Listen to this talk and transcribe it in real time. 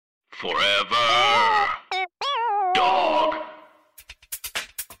Forever. Dog.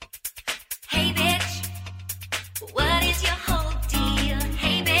 Hey bitch, what is your whole deal?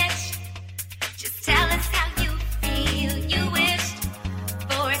 Hey bitch, just tell us how you feel. You wished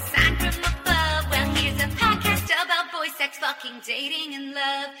for a sign from above. Well, here's a podcast about boy sex, fucking, dating, and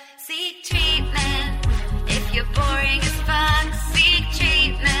love. Seek treatment if you're boring as fuck. Seek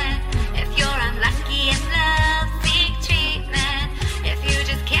treatment if you're unlucky in love. Seek treatment if you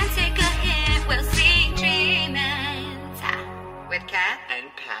just can't take a hint. Well, seek treatment with Kat And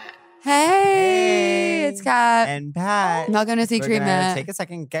Pat. Hey, it's Kat. And Pat. Welcome to Seek We're gonna Treatment. take a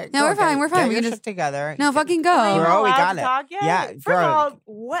second. No, we're fine. We're fine. Get We your can shit together. No, fucking go. Are you Girl, we allowed got to it. talk yet? Yeah, First girl. of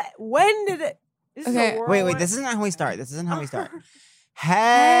all, when did it? This is Okay. a Wait, whirlwind. this isn't how we start. This isn't how we start.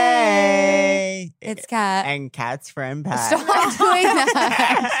 Hey. It's Kat. And Kat's friend Pat. Stop doing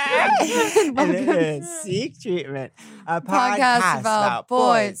that. And it is Seek Treatment, a Podcast podcast about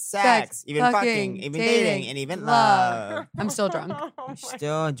boys, sex, even fucking, fucking, even dating, dating, and even love. I'm still drunk. Oh my-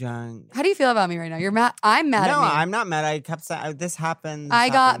 Still drunk. How do you feel about me right now? You're mad. I'm mad No, at me. I'm not mad. I kept saying this happened. I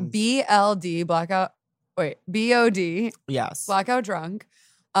got BLD, blackout. Wait, BOD, Yes. blackout drunk.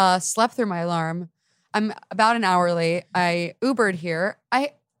 Slept through my alarm. I'm about an hour late. I Ubered here.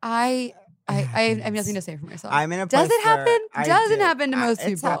 I have nothing to say for myself. I'm in a Does place it happen? where I Doesn't did- happen to most It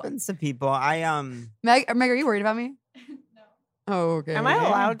people. happens to people. Meg, are you worried about me? No. Oh, okay. Am I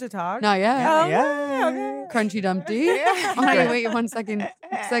allowed to talk? Not yet. Oh, Yeah. okay. Crunchy Dumpty. Yeah. Okay, wait 1 second.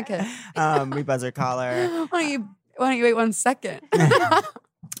 Second. We buzzer collar. Why don't you wait 1 second?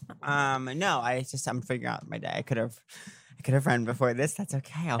 No, I'm figuring out my day. I could have run before this. That's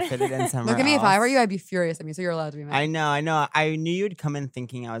okay. I'll fit it in somewhere. Look at me. If else. I were you, I'd be furious at me. So you're allowed to be mad. I know. I knew you'd come in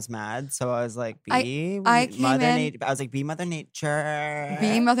thinking I was mad, so I was like, I came in- I was like, be Mother Nature.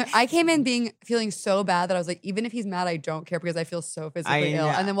 I came in feeling so bad that I was like, even if he's mad, I don't care because I feel so physically ill,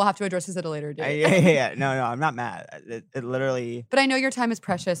 know. and then we'll have to address this at a later date. Yeah. No, I'm not mad. It literally. But I know your time is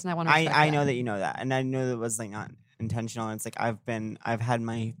precious, and I want to. I know that you know that, and I know that it was like not intentional. It's like I've had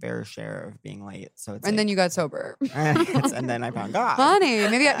my fair share of being late, so it's And like, then you got sober, and then I found God. honey.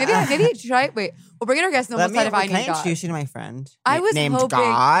 Maybe you should try. Wait, we'll bring in our guest, and then we'll decide if I can need God. introduce you to my friend? I was named hoping-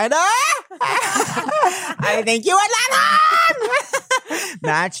 God. I think you would love him.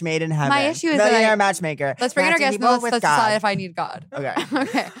 Match made in heaven. My issue is that Millionaire matchmaker. Let's bring in our Matching guest, and people let's with decide God. if I need God. Okay.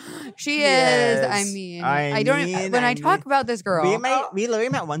 Okay. She Yes. is. I mean, I I don't. mean, When I I talk mean- about this girl, We literally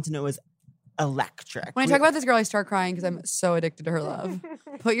met once and it was electric. when I talk about this girl, I start crying because I'm so addicted to her love.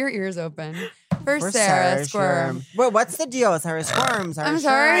 Put your ears open for Sarah Squirm. Wait, what's the deal? Sarah Squirm. Sarah I'm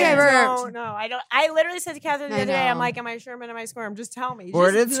sorry, I Squirm. No, I don't. I literally said to Catherine the I other day, I'm know. like, am I Sherman? Am I Squirm? Just tell me.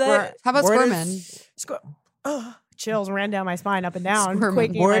 Where Just did Squirm? How about where Squirmin? did- Chills ran down my spine, up and down. Squirmin'.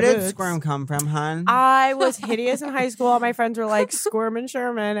 quaking in Where my did boots. Squirm come from, hun? I was hideous in high school. All my friends were like Squirm and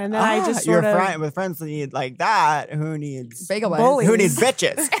Sherman, and then I just you're sort of friend with friends that need like that. Who needs Bagel bites. Bully. Who needs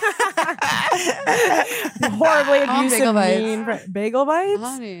bitches? horribly abusive, bagel bites. mean bagel bites.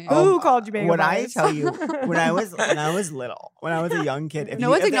 Honey. Who called you bagel When bites? I tell you, when I was little, when I was a young kid, No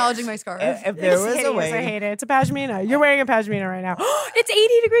one's acknowledging my scarf. If there It's was hideous. a way, I hate it. It's a pashmina. You're wearing a pashmina right now. It's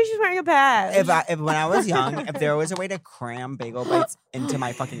 80 degrees. She's wearing a pash. if when I was young, if there was a way to cram bagel bites into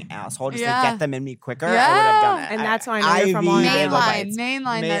my fucking asshole just Yeah. to get them in me quicker, I would Yeah. have done it. And that's how I know you're from Long IV bagel Island. bites.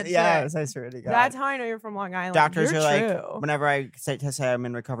 Mainline that shit. Yes, I swear to God. That's how I know you're from Long Island. Doctors You're are like, true. whenever I say I'm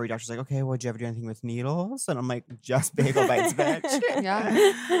in recovery, doctors are like, okay, would you ever do anything with needles? And I'm like, just bagel bites, bitch.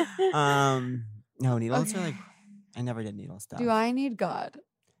 Yeah. No, needles Okay. are like, I never did needle stuff. Do I need God?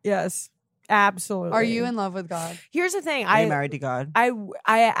 Yes, absolutely. Are you in love with God? Here's the thing. Are you married to God?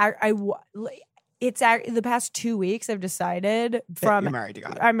 It's the past 2 weeks I've decided You're married to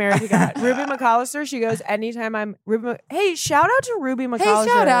God. I'm married to God. Ruby McAllister, she goes, anytime I'm hey, shout out to Ruby McAllister.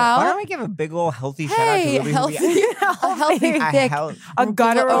 shout out. Why don't we give a big old healthy shout Hey, out to Ruby? healthy, a healthy, A thick, A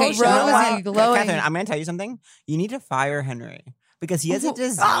guttural okay, shout rosy, out. glowing. Catherine, I'm going to tell you something. You need to fire Henry because he has a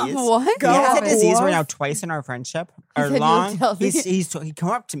disease. What? He has a Go. disease where What? now twice in our friendship, He our said you long, looked healthy. he come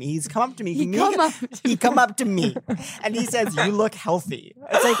up to me. He's come up to me. He come up to He come up to me, and he says, "You look healthy."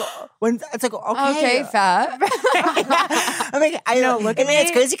 It's like it's like Okay, fat. I'm like, I know. look I at mean, it's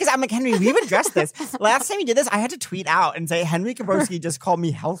me. crazy because I'm like, Henry, we've addressed this. Last time you did this, I had to tweet out and say, Henry Kabrowski just called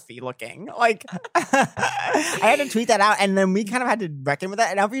me healthy looking. Like, I had to tweet that out, and then we kind of had to reckon with that.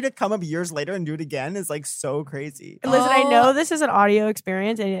 And now for you to come up years later and do it again is like so crazy. Listen, I know this is an audio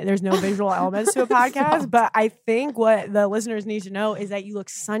experience and there's no visual elements to a podcast, but I think what the listeners need to know is that you look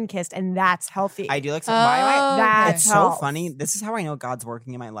sun-kissed and that's healthy. I do look so that's That's so health. funny. This is how I know God's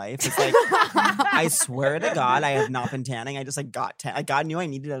working in my life. It's like I swear to God, I have not been tanning. I just like got tan. Like, God knew I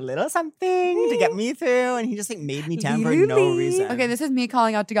needed a little something to get me through, and He just like made me tan for no reason. Okay, this is me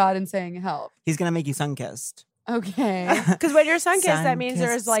calling out to God and saying help. He's gonna make you sun-kissed. Okay. Because when you're sun-kissed, that means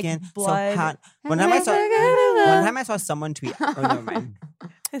Sun-kissed there's like skin, blood. So hot. One time I saw someone tweet. Oh, never mind.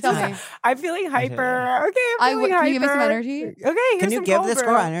 Tell me. I'm feeling hyper. Okay, I'm feeling Can hyper. you give me some energy? Okay, here's Can you some give cold this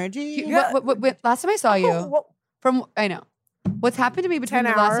brew. girl energy? Last time I saw you, Oh, I know. What's happened to me between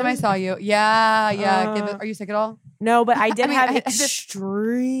 10 the last time I hours? saw you? Yeah. Are you sick at all? no, but I did mean, have I just-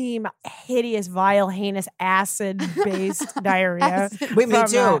 extreme, hideous, vile, heinous, acid-based diarrhea. Wait, me from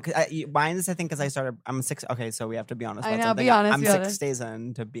too. that. 'Cause mine is, I think, because I'm 6. Okay, so we have to be honest. I about know, something. be honest, I'm be 6 honest. days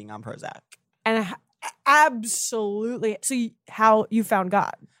into being on Prozac. And absolutely. So how you found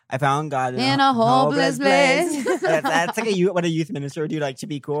God? I found God In a hopeless place. That's like what a youth minister would do, like to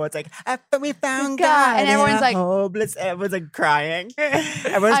be cool. It's like, we found God. God. And everyone's like- hopeless. Everyone's like crying.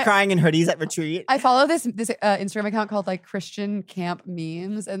 Everyone's crying in hoodies at retreat. I follow this Instagram account called like Christian Camp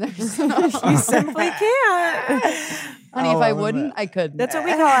Memes, and there's You simply can't. honey, if Oh, I I love wouldn't, it. I could. That's what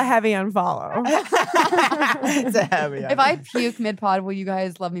we call a heavy unfollow. It's a heavy. If I puke mid pod, will you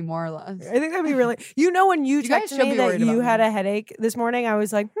guys love me more or less? I think that'd be really. When you You guys texted should me be that worried you about had me. a headache this morning, I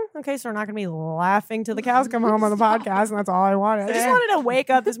was like, okay, so we're not going to be laughing till the cows come home on the podcast, and that's all I wanted. I just wanted to wake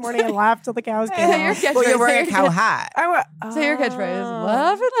up this morning and laugh till the cows came Say your home. catchphrase. Well, you're wearing a say cow your- hat. Say your catchphrase.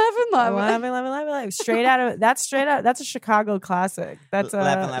 Laughing. Laughing. Straight out of that's a Chicago classic. That's a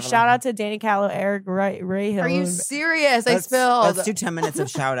Laughing. shout out to Danny Callow, Eric Ray Hill. Are you serious? I Let's spilled. do 10 minutes of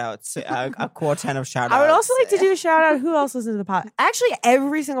shout outs. A cool 10 of shout outs. I would also like to do a shout out. Who else listens to the pod? Actually,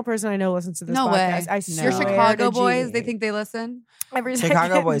 every single person I know listens to this No podcast. way. I Your swear Chicago to boys, G. they think they listen. every Chicago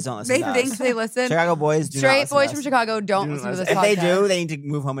second. boys don't listen They to think us. they listen. Chicago boys do not Straight listen boys to from us. Chicago don't listen to this If podcast. they do, they need to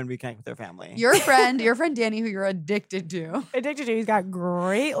move home and reconnect with their family. Your friend Danny, who you're addicted to. Addicted to. He's got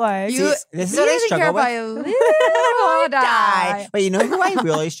great legs. You, this is he what I doesn't care struggle if with. I live or die. But you know who I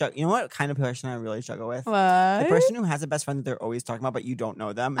really struggle? You know what kind of person I really struggle with? What? The person who has a best friend that they're always talking about, but you don't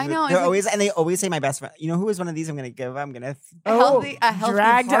know them. I know, They're it's always and they always say my best friend. You know who is one of these? I'm gonna. A healthy,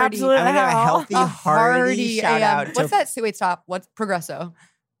 dragged hearty, absolute I'm gonna give a hell. healthy, hearty shout AM. out to. What's that? Wait, stop. What's Progresso?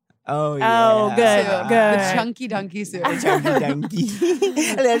 Oh yeah. Oh, good, Soup. good. The chunky donkey soup. A chunky donkey.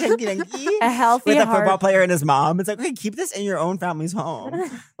 A little chunky donkey. A healthy With a heart. football player and his mom. It's like, okay, keep this in your own family's home.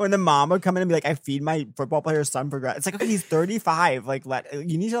 When the mom would come in and be like, I feed my football player's son for grass. It's like, okay, he's 35. Like,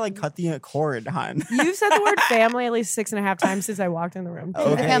 you need to like cut the cord, hon. You've said the word family at least 6.5 times since I walked in the room. He's a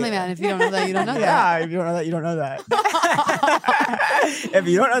Okay. family man. If you don't know that, you don't know that. Yeah, if you don't know that, you don't know that. If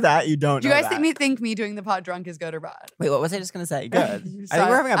you don't know that, you don't Do know you guys that. think me doing the pod drunk is good or bad? Wait, what was I just going to say? Good. I think Sorry,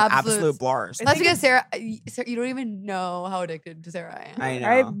 we're having an absolute- absolute blast. That's because Sarah, you don't even know how addicted to Sarah I am. I know.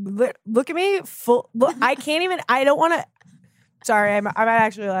 All right, look at me. I can't even. I don't want to. Sorry, I'm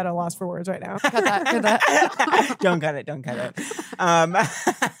actually at a loss for words right now. Cut that. Don't cut it.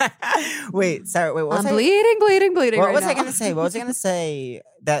 Wait, Sarah, wait, what was I'm I? bleeding What right was now. I going to say? What was I going to say?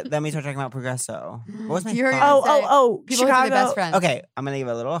 Then we start talking about Progresso. What was my You're thought? gonna say Oh, People who Chicago. say best friends. Okay, I'm gonna give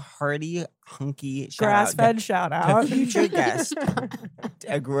a little hearty, hunky shout Grass-fed out shout to out. future guest,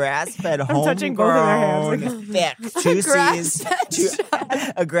 a grass-fed, touching both of their hands. homegrown, thick, two C's,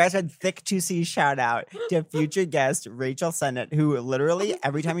 Grass-fed a grass-fed, thick 2C shout out to future guest Rachel Sennett, who literally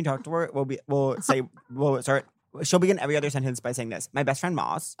every time you talk to her, she'll begin every other sentence by saying this: "My best friend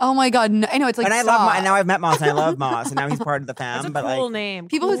Moss." Oh my god, no, I know it's like And I love, and now I've met Moss, and I love Moss, and now he's part of the fam. That's a but cool like, name.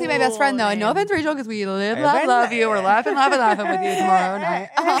 people who say my best friend though. And no Cool name. offense, Rachel, because we live, I love, love you. We're laughing with you tomorrow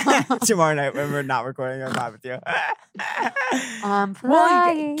night. tomorrow night when we're not recording a pod with you. I'm Well,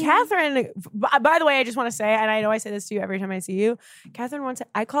 flying. Catherine, by the way, I just want to say, and I know I say this to you every time I see you, Catherine once,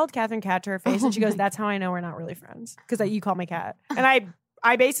 I called Catherine Cat to her face, and she goes, that's how I know we're not really friends, because you call me Cat. And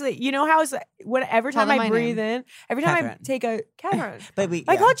I basically, you know how it's like, every Tell time them I my breathe in, every time I Catherine. take a, Catherine, But we,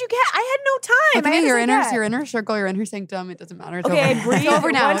 I yeah. called you Cat. I had no time. Look I at had me, to your say inner, Cat. your inner circle, your inner sanctum. It doesn't matter. It's Okay, over. I breathed It's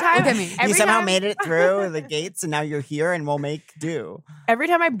over now. one time. Look at me. You Every somehow time- made it through the gates, and now you're here, and we'll make do. Every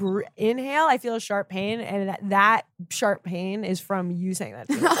time I inhale, I feel a sharp pain, and that sharp pain is from you saying that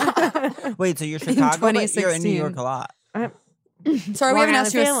to me. Wait, so you're Chicago, but you're in New 2016. York a lot. Sorry, we Long haven't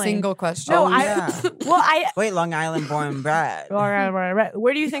asked you Island a family. single question. No, Oh, yeah. Wait, Long Island born bred.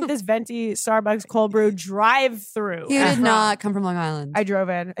 Where do you think this venti Starbucks cold brew drive through? He did not come from Long Island. I drove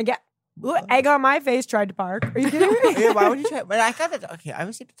in. Again, egg on my face. Tried to park. Are you kidding me? Yeah, why would you try? But I got it. Okay, I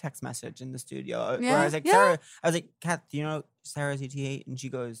received a text message in the studio where I was like, Yeah. Sarah, I was like, Kat, do you know Sarah's ETA? And she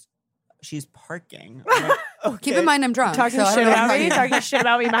goes, she's parking. I'm like, Keep in mind I'm drunk. Talking so I shit don't know about how me. you- Talking shit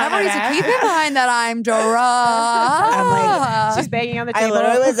about me. Everybody needs to keep in mind that I'm drunk. She's banging on the I table.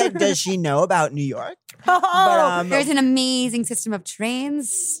 literally was like, does she know about New York? Oh, There's an amazing system of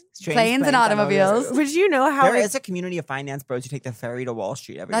trains, Trains, planes, and automobiles. would you know how? There like, is a community of finance bros who take the ferry to Wall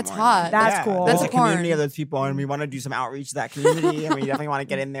Street every That's morning. hot. That's cool. There's That's a community porn. of those people, and we want to do some outreach to that community, and we definitely want to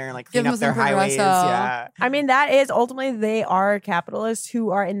get in there and like Give clean them up their some highways. progresso. Yeah. I mean, that is ultimately they are capitalists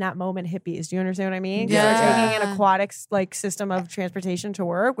who are in that moment hippies. Do you understand what I mean? 'Cause Yeah. they're taking an aquatic like system of transportation to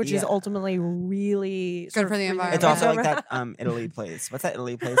work, which is Yeah. ultimately really Good sort for of the freeing environment. It's us also over. like that Italy place. What's that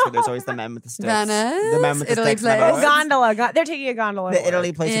Italy place where there's always the men with the sticks? Venice? The men with the Italy sticks. and the place. Oh, boats. gondola. They're taking a gondola. The to Italy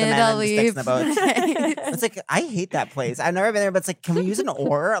work. place with the men and the sticks and the boats. Italy. It's like I hate that place. I've never been there, but it's like, can we use an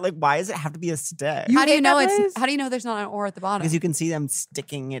oar? Like, why does it have to be a stick? How do you hate know that it's? place? How do you know there's not an oar at the bottom? Because you can see them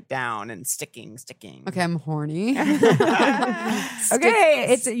sticking it down and sticking. Okay, I'm horny. Okay,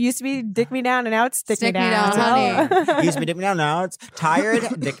 it used to be dick me down and now it's stick me down. honey. Used to be dick me down. Now it's tired.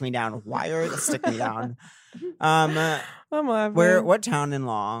 Dick me down. Wired. Stick me down. I'm laughing. What town in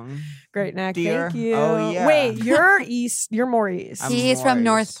Long? Great neck. Dear. Thank you. Oh, yeah. Wait, you're east. You're more east. I'm He's from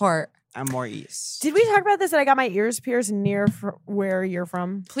more east. Northport. I'm more east. Did we talk about this? That I got my ears pierced near where you're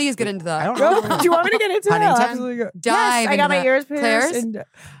from. Please get into that. I don't Go. know. Do you want me to get into it? I'll Huntington? absolutely go. Dive Yes, I got into my that. ears pierced. Claire's? And,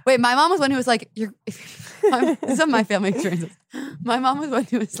 Wait, my mom was one who was like, "You're." This is my family experiences. My mom was one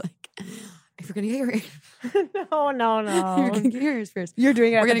who was like, "If you're gonna get your ears, no, you're gonna get your ears pierced. You're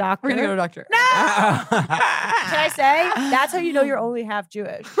doing it at We're the gonna, doctor. we're gonna go to a doctor." Can I say that's how you know you're only half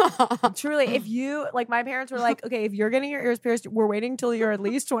Jewish? Truly, if you like, my parents were like, okay, if you're getting your ears pierced, we're waiting till you're at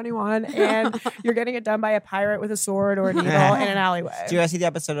least 21, and you're getting it done by a pirate with a sword or a needle in an alleyway. Do you guys see the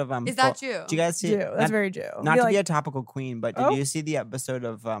episode of Is that Full- Jew? Do you guys see? Jew. That's not, very Jew. Not Be to like, be a topical queen, but did Oh. you see the episode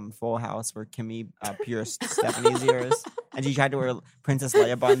of Full House where Kimmy pierced Stephanie's ears and she tried to wear Princess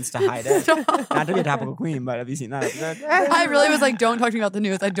Leia buns to hide it? Not to be a topical queen, but have you seen that episode? I really was like, "Don't talk to me about the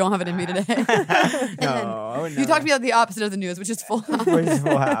news. I don't have it in me today." No, You talked to me about the opposite of the news, which is Full House. Which is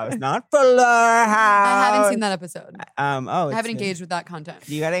Full House, not Fuller House. I haven't seen that episode. Oh, I haven't it's- engaged with that content.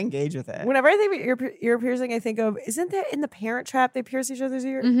 You gotta engage with it. whenever I think of ear piercing, I think of isn't that in the Parent Trap they pierce each other's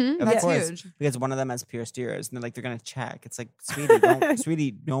ears? Mm-hmm. Of That's course, huge. because one of them has pierced ears, and they're gonna check. It's like,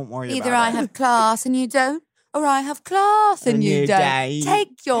 sweetie, don't worry Either about I it. have class and you don't, or I have class and you don't.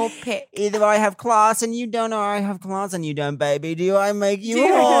 Take your pick. Either I have class and you don't, or I have class and you don't, baby. Do I make you Do you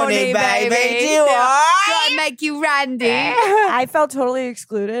horny, horny, baby? baby? Do I? Do I make you randy? I felt totally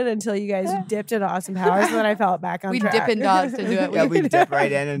excluded until you guys dipped into Austin Powers, and then I felt back on We track. Dippin' Dots into it. Yeah, we dip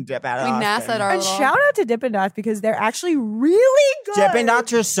right in and dip out of We Austin. NASA'd our And little. shout out to Dippin' Dots because they're actually really good. Dippin'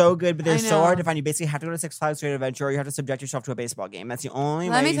 Dots are so good, but they're I so know. hard to find. You basically have to go to Six Flags Great Adventure, or you have to subject yourself to a baseball game. That's the only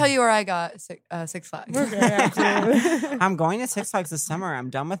way. Let me tell you where I got Six Flags. Okay, actually. I'm going to Six Flags this summer. I'm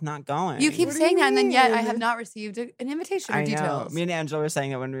done with not going. You keep What do saying you that, and then yet I mean? have not received an invitation or I know. details. Me and Angela were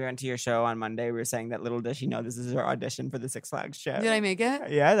saying that when we went to your show on Monday, we were saying that little does she know this is her audition for the Six Flags show. Did I make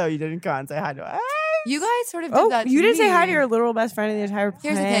it? Yeah, though you didn't come and say hi to us. You guys sort of did Oh, that. you to didn't say hi to me. your literal best friend in the entire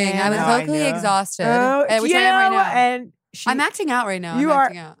Here's the thing. I was No, I vocally know. exhausted, Oh, which you I am right know, now. and she, I'm acting out right now. You I'm are-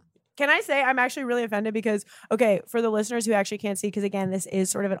 acting out. Can I say I'm actually really offended because, okay, for the listeners who actually can't see, because again, this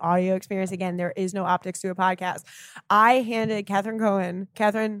is sort of an audio experience. Again, there is no optics to a podcast. I handed Catherine Cohen,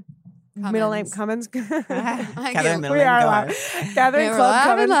 middle name Cummins. Thank Catherine you. Middle We name are Cohen. live. Catherine We were Club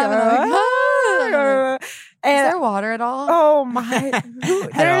laughing, Cummins. laughing, laughing. Is And there water at all? oh my,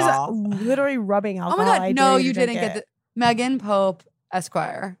 there's all. literally rubbing Oh alcohol. my God. I No, dare you to didn't drink get the Megan Pope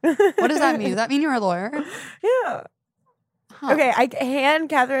Esquire. What does that mean? Does that mean you're a lawyer? Yeah. Huh. Okay, I hand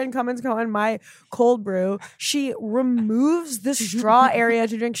Catherine Cummins Cohen my cold brew. She removes the straw area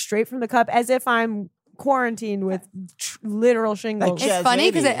to drink straight from the cup as if I'm quarantined with literal shingles. Like, It's funny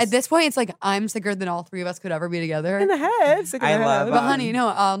because ladies. at this point, it's like I'm sicker than all three of us could ever be together. in the head. Sick of I the love head. But honey, no,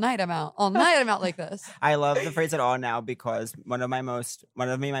 all night I'm out. All night I'm out like this. I love the phrase "at all" now because one of me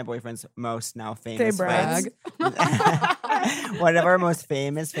and my boyfriend's most now famous brag. fights. One of our most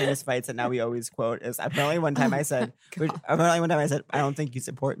famous fights that now we always quote is apparently one time I said, I don't think you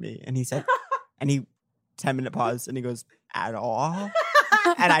support me, and he said, and he 10-minute pause, and he goes, "At all,"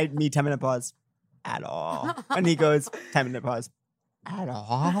 and me 10-minute pause, "At all," and he goes 10-minute pause, "At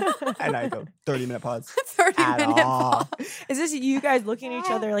all," and I go 30-minute pause. 30-minute all. Is this you guys looking at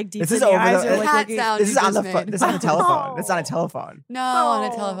each other like deep This in is the over eyes? the- Or, like, Cat looking- sound. This is you on the just phone. made. This is on the telephone. It's on a telephone. No, on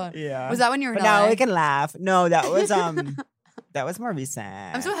a Oh. telephone. Yeah. Was that when you were But in now LA? we can laugh. No, that was that was more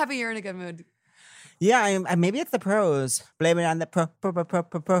recent. I'm so happy you're in a good mood. Yeah, maybe it's the pros. Blame it on the Prozac. Blame it on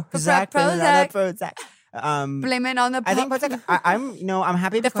Prozac. the Prozac. Blame it on the. I think Prozac. I'm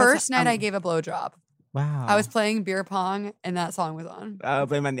happy. the because first night I gave a blowjob. Wow. I was playing beer pong and that song was on.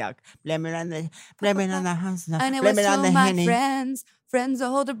 Blame it on the alcohol. Blame it on the house. And it Blame was it on to the my Henny. friend's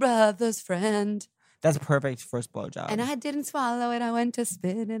older brother's friend. That's perfect first blowjob. And I didn't swallow it. I went to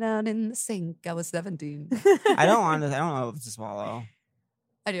spit it out in the sink. I was 17. I don't know if it's to swallow.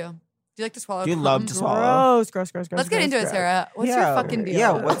 I do. Do you like to swallow? Do you cum? love to swallow? Gross. Let's get into it, Sarah. What's your fucking deal?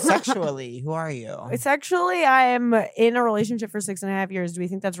 Yeah, what sexually? Who are you? Sexually, I am in a relationship for 6.5 years. Do we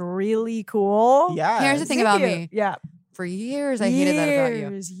think that's really cool? Yeah. Here's the thing Thank about you. me. Yeah. For years, I hated that about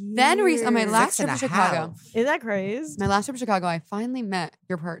you. Then on my last trip to Chicago, Isn't that crazy? my last trip to Chicago, I finally met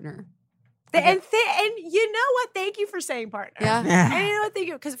your partner. And you know what? Thank you for saying partner. Yeah. And you know what? Thank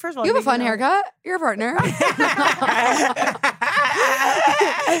you. Because first of all, You have a fun know- haircut. You're a partner.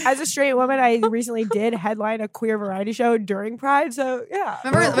 As a straight woman, I recently did headline a queer variety show during Pride. So yeah.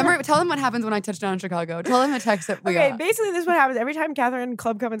 Remember, tell them what happens when I touch down in Chicago. Tell them the text that we Okay, got. basically this is what happens every time Catherine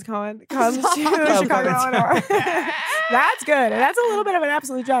Club Cummins comes to Chicago, Cummins. Illinois. That's good. And that's a little bit of an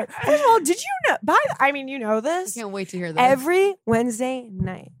absolute joke. First of all, did you know? You know I this. can't wait to hear this. Every Wednesday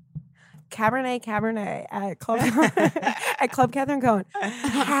night, Cabernet at Club Catherine Cohen,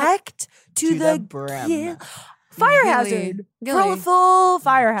 packed to the brim. fire Gilly. hazard, Gilly. full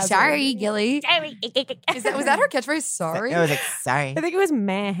fire hazard. Sorry, Gilly. Was that her catchphrase? Sorry. I was like, sorry. I think it was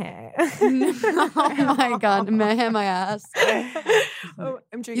meh. Oh my god, meh my ass. Oh,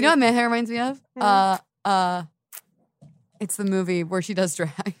 I'm You know what meh reminds me of? It's the movie where she does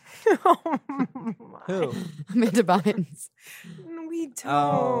drag. Who? Amanda Bynes. We don't.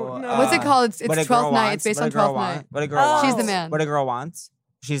 Oh, know. What's it called? It's What a girl 12th Night. wants. It's based What a on girl 12th Night. wants. What a girl Oh. wants. She's the man. What a girl wants.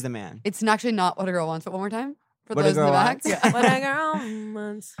 She's the man. It's actually not what a girl wants, but one more time for What a those in the girl back. wants. Yeah. What a girl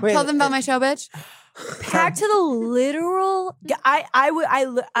wants. Wait, Tell them about my show, bitch. Packed to the literal.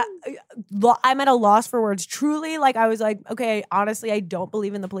 I'm at a loss for words. Truly, like I was like, okay, honestly, I don't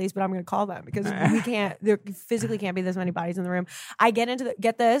believe in the police, but I'm going to call them because we can't. There physically can't be this many bodies in the room. I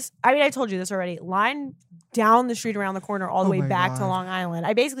get this. I mean, I told you this already. Line down the street around the corner all the way my back to God. Long Island.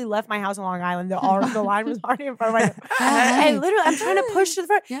 I basically left my house on Long Island. The line was already in front of my door. And literally, I'm trying to push to the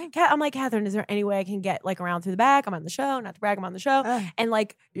front. Yeah. I'm like, Catherine, is there any way I can get like around through the back? I'm on the show. Not to brag, I'm on the show. And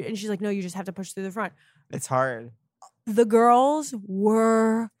she's like, no, you just have to push through the front. It's hard. The girls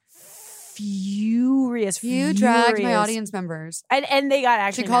were furious. You dragged my furious. audience members. And they got She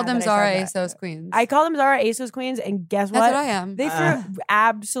actually called mad them that Zara I said that. ASOS queens. I called them Zara ASOS queens, and guess what? That's what I am. They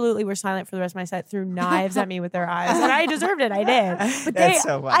absolutely were silent for the rest of my set, threw knives at me with their eyes, and I deserved it. I did, but That's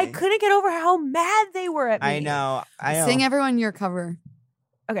so funny. I couldn't get over how mad they were at me. I know. Sing everyone your cover.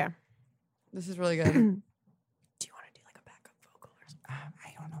 Okay. This is really good. Do you want to do like a backup vocal or something?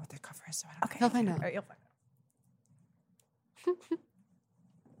 I don't know what the cover is, so I don't Okay, He'll find out. All right, you'll find out.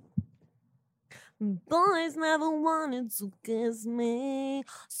 Boys never wanted to kiss me,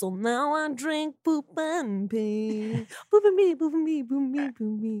 so now I drink poop and pee. Poop and pee, poop and pee, poop and pee, poop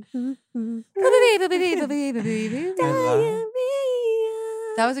and pee.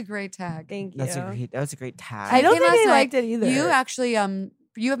 That was a great tag. Thank you. That was a great tag. I don't came think last they night. liked it either. You actually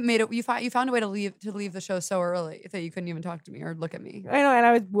you have made it. You found a way to leave the show so early that you couldn't even talk to me or look at me. I know, and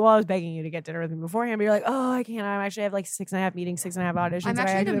I was begging you to get dinner with me beforehand, but you're like, oh, I can't. I actually have like 6.5 meetings, 6.5 auditions. I'm that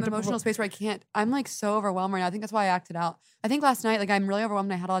I actually in have an to emotional space where I can't. I'm like so overwhelmed right now. I think that's why I acted out. I think last night, like I'm really overwhelmed.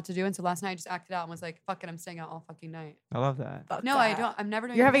 And I had a lot to do, and so last night I just acted out and was like, "Fuck it, I'm staying out all fucking night." I love that. Fuck No, that. I don't. I'm never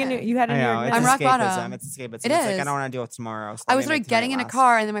doing. You're it having again. you had a I New know. York It's I'm rock bottom. escapism. It's escapism. It It's like I is. don't want to deal with tomorrow. So I let was me literally make tonight getting in a last.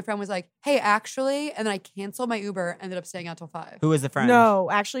 car, and then my friend was like, "Hey, actually," and then I canceled my Uber. Ended up staying out till 5. Who was the friend?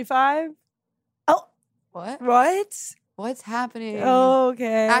 No, actually 5. What? What? What's happening?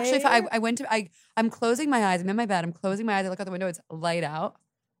 Okay. Actually, I went to. I'm closing my eyes. I'm in my bed. I'm closing my eyes. I look out the window. It's light out.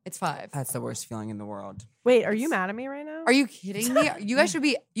 It's 5. That's the worst feeling in the world. Wait, are you mad at me right now? Are you kidding me? You guys should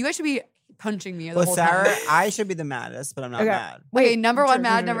be punching me the Well, whole Sarah, time. I should be the maddest, but I'm not Okay. mad. Okay, number 1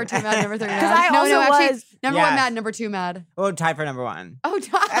 mad, true. number 2 mad, number 3 mad. 'Cause I also was- number 1 Yes. mad, number 2 mad. Oh, tie for number 1. Oh,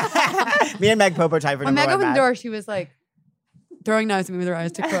 Me and Meg Popo tie for when number Meg 1. opened the door, she was like throwing knives at me with her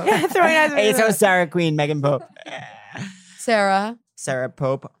eyes to quote Throwing eyes at me. ASO Sarah Queen, Megan Pope. Sarah. Sarah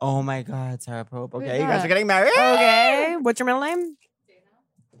Pope. Oh my God, Sarah Pope. Who's Okay, you guys that? are getting married. Okay. What's your middle name?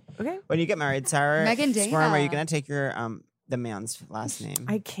 Okay. When you get married, Sarah Megan Dana. Squirm, are you gonna take your the man's last name?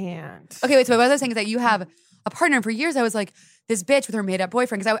 I can't. Okay, wait. So what I was saying is that you have a partner. And for years, I was like this bitch with her made up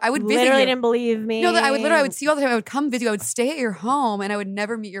boyfriend because I would visit Literally you. didn't believe me. No, that I would see you all the time. I would come visit you. I would stay at your home, and I would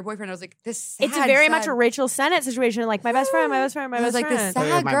never meet your boyfriend. I was like, this. Sad, It's very much sad- a Rachel Sennett situation. Like my best friend, my best friend, my I was best like this friend.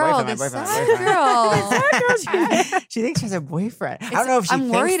 sad My girl, boyfriend, this my sad boyfriend. girl. She thinks she has a boyfriend. I don't know if she I'm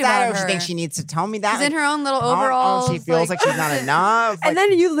thinks worried that about or if she her. thinks she needs to tell me that. She's in her own little Oh, overalls. she feels like she's not enough. And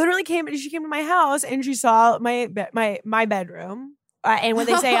then you literally came. She came to my house and she saw my bedroom. And when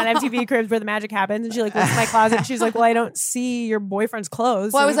they say on MTV Cribs where the magic happens, and she like looks in my closet, and she's like, "Well, I don't see your boyfriend's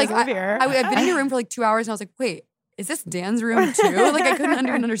clothes." Well, so I was he like, doesn't live here. I've been in your room for like 2 hours, and I was like, wait, is this Dan's room too? Like I couldn't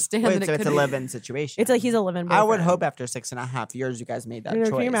even understand Wait, that so it it's could a be. live-in situation. It's like he's a living. I would boyfriend. hope after 6.5 years you guys made that You know,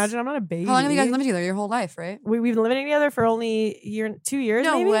 choice. can you imagine? I'm not a baby. How long have you guys lived together? Your whole life, right? We've been living together for only 2 years.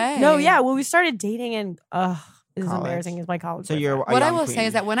 No maybe? way. No, yeah. Well, we started dating in. This is College. embarrassing. Is my college. So you're boyfriend. What I young will queen. say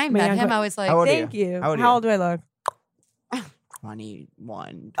is that when I Man, met him, but- I was like, How old are Thank you. How old are How you? old do I look?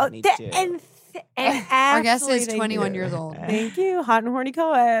 21, Oh, 22. and our guest absolutely is thank 21 you. years old. Thank you, hot and horny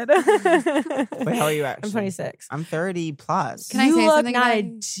co-ed. Wait, how are you actually? I'm 26. I'm 30 plus. Can I you say look something not about a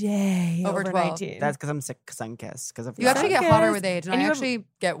you? day Over over 12. 19. That's because I'm sick sun kissed. Because You actually get Sunkist. hotter with age, and, And I you have- actually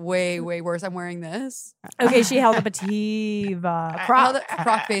get way, way worse. I'm wearing this. Okay, she held up a Tiva.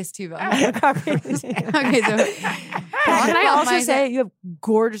 Croc face Tiva. Okay, Okay, so Can I also My- say you have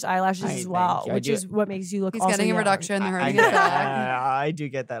gorgeous eyelashes I as well, thank you. I which do. is what makes you look. he's also getting a young. reduction. They're I, hurting his back. I do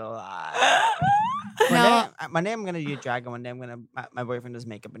get that a lot. No. One day I'm gonna do drag, and one day I'm gonna. My boyfriend does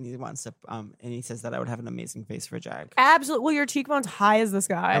makeup, and he wants to. And he says that I would have an amazing face for drag. Absolutely. Well, your cheekbone's high as the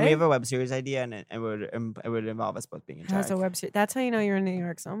sky. And we have a web series idea, and it would involve us both being in drag. That's a web series. That's how you know you're in New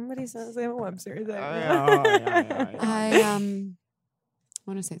York. Somebody says they have a web series. Oh, yeah. I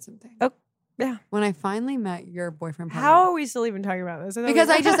want to say something. Oh, yeah. When I finally met your boyfriend, How Paul, are we still even talking about this? thought because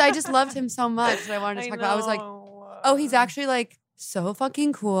we- I just loved him so much that I wanted to talk about. I was like, oh, he's actually like so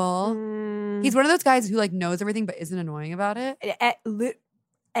fucking cool. Mm. He's one of those guys who like knows everything but isn't annoying about it. I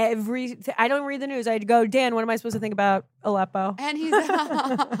don't read the news. I'd go, Dan, what am I supposed to think about Aleppo? And he's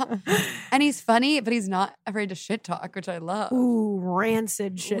and he's funny, but he's not afraid to shit talk, which I love. Ooh,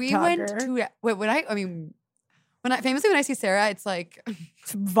 rancid shit we talker. went to when I see Sarah, it's like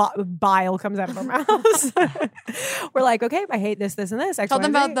Bile comes out of our mouths. We're like, okay, I hate this, this, and this. X, tell Y,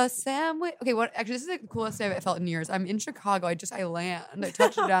 them and about Z. the sandwich. Okay, what actually this is the coolest day I've felt in years. I'm in Chicago. I land. I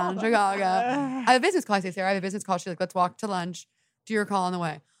touched down in Chicago. I have a business call. I say, Sarah, I have a business call. She's like, let's walk to lunch. Do your call on the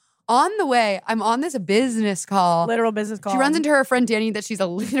way. On the way, I'm on this business call. Literal business call. She runs into her friend Danny that she's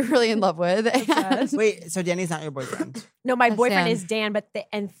literally in love with. Obsessed. Wait, so Danny's not your boyfriend? No, my That's boyfriend Dan. is Dan, but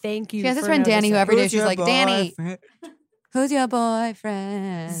and thank you. She has this for friend Danny who noticing. every day Who's she's your like, Danny, boyfriend? who's your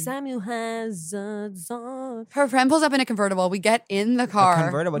boyfriend? Samuel Hazard's on. Her friend pulls up in a convertible. We get in the car. A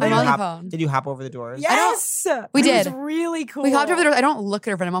convertible. I'm Did you, on the hop, phone. did you hop over the doors? Yes, We It was did. really cool. We hopped over the door. I don't look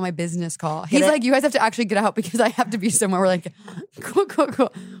at her friend. I'm on my business call. He's it? like, you guys have to actually get out because I have to be somewhere. We're like, cool.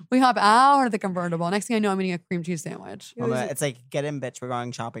 We hop out of the convertible. Next thing I know, I'm eating a cream cheese sandwich. Well, it's like, get in, bitch. We're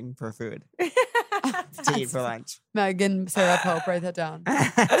going shopping for food to eat for lunch. Megan, Sarah Pope, write that down.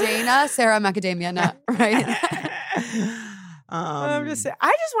 Dana, Sarah Macadamia nut, right? I'm just saying.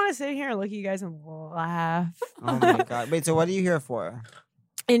 I just want to sit here and look at you guys and laugh. Oh my god! Wait, so what are you here for?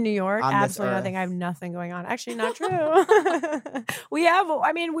 In New York, On this absolutely nothing. earth. I have nothing going on. Actually, not true. We have.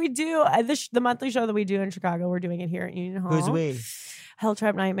 I mean, we do the monthly show that we do in Chicago. We're doing it here at Union Hall. Who's we? Hell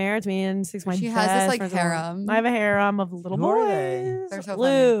Trap Nightmare. It's me and six of my She has this, best like, friends. harem. I have a harem of little Who are boys. they? They're so funny.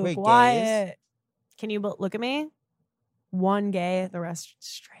 Luke, Wait, gays? Wyatt. Can you look at me? One gay, the rest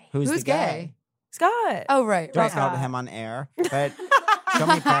straight. Who's the guy? gay? Scott. Oh, right. Don't right. tell him on air, but show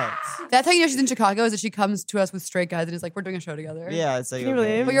me pics. That's how you know she's in Chicago is that she comes to us with straight guys and is like, we're doing a show together. Yeah, it's like Can you okay.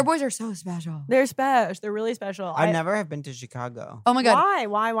 believe? But your boys are so special. They're special. They're really special. I never have been to Chicago. Oh my God.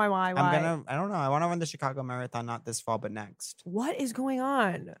 Why? I don't know. I want to run the Chicago Marathon, not this fall, but next. What is going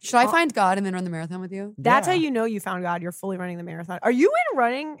on? Should I find God and then run the marathon with you? That's Yeah. how you know you found God. You're fully running the marathon. Are you in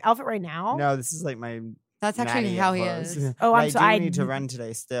running outfit right now? No, this is like my. That's actually Maddie how he clothes. is. Oh, I'm I so- do I- need to run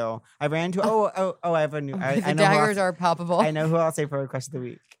today. Still, I ran to. Oh! I have a new. I the know. Who daggers I'll, are palpable. I know who I'll say for request of the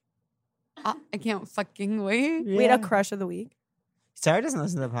week. I can't fucking wait. Wait, a crush of the week. Sarah doesn't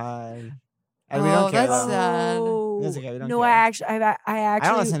listen to the pod. We Oh, don't care. that's though. sad. That's okay, we don't No, care. I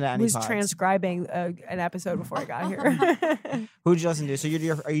actually listen to any was pods. transcribing an episode before I got here. Who'd you listen to? So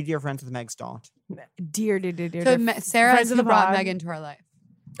are you dear friends with Meg Stott? dear. So Sarah friends of the brought pod. Megan to our life.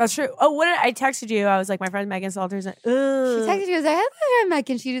 That's true. Oh, what did I texted you? I was like, my friend Megan Salters. She texted you, I have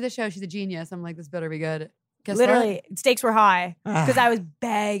Megan. She do the show. She's a genius. I'm like, this better be good. Guess what? Literally, stakes were high because I was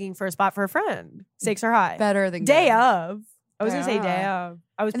begging for a spot for a friend. Stakes are high. Better than Day good. of. I was gonna say Day day of.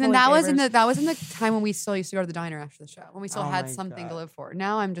 I was. And then pulling that was in favors. the time when we still used to go to the diner after the show, when we still Oh had my something to God. live for.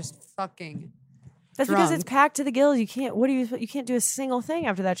 Now I'm just fucking. That's because it's drunk. packed to the gills. You can't. You can't do a single thing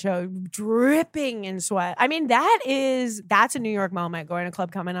after that show. Dripping in sweat. I mean, that's a New York moment. Going to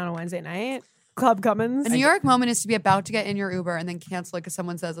Club Coming on a Wednesday night. Club Cummins. A New York moment is to be about to get in your Uber and then cancel it because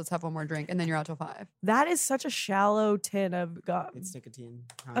someone says, let's have one more drink. And then you're out till 5. That is such a shallow tin of gum. It's nicotine.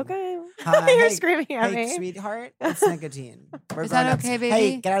 Hon. Okay. Hi, You're hey, screaming at hey, me. sweetheart. It's nicotine. We're Is that grown-ups. okay, baby?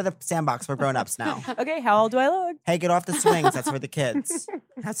 Hey, get out of the sandbox. We're grown-ups now. Okay, how old do I look? Hey, get off the swings. That's for the kids.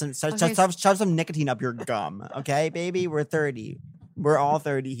 Have some, Okay. shove some nicotine up your gum. Okay, baby? We're 30. We're all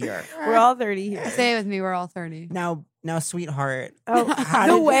 30 here. We're all 30 here. Say it with me. We're all 30. Now, sweetheart. Oh, How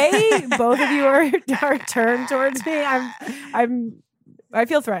the did- way both of you are turned towards me, I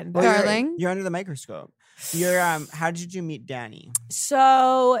feel threatened. Well, you're- Darling. You're under the microscope. You're how did you meet Danny?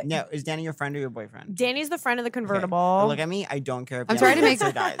 So No, is Danny your friend or your boyfriend? Danny's the friend of the Okay. convertible. But look at me. I don't care if I'm Danny sorry to make-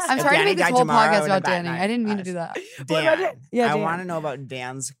 lives or dies. I'm If sorry to Danny make this died whole tomorrow, podcast it would about have been Danny. bad I didn't mean to night. do that. What about Dan, it? Yeah, I Dan. want to know about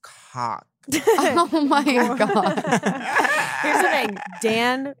Dan's cock. Oh my God. Here's the thing,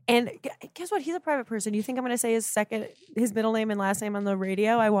 Dan, and guess what? He's a private person. You think I'm going to say his middle name and last name on the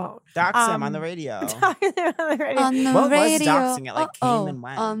radio? I won't. Dox him on the radio. On the radio. On the What was radio. doxing it? Like, came and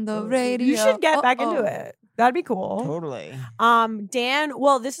went? On the radio. You should get back into it. That'd be cool. Totally. Dan,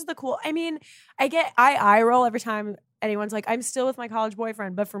 well, this is the cool. I mean, I roll every time anyone's like, I'm still with my college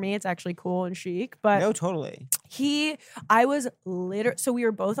boyfriend, but for me, it's actually cool and chic. But No, totally. I was literally, so we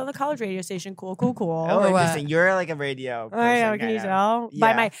were both on the college radio station. Cool. Oh, Or what? interesting. You're like a radio person. I know. Can you kinda. tell by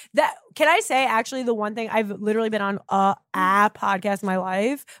Yeah. my Can I say actually the one thing I've literally been on a podcast in my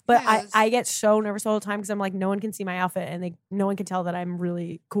life, but Yes. I get so nervous all the time because I'm like, no one can see my outfit and no one can tell that I'm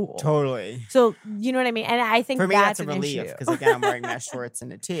really cool. Totally. So you know what I mean? And I think For me, that's a an relief issue. because again, I'm wearing mesh shorts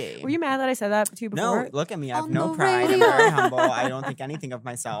and a tee. Were you mad that I said that to you before? No, look at me. I have On no the pride. radio. I'm very humble. I don't think anything of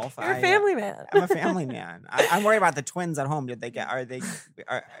myself. You're a family man. I'm a family man. I'm worried about the twins at home. Does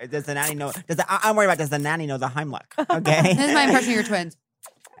the nanny know? I'm worried about does the nanny know the Heimlich? Okay. This is my impression of your twins.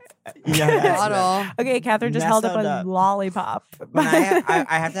 Yeah, that's it. Bottle. Okay, Catherine just held up Nestled a up. lollipop. When I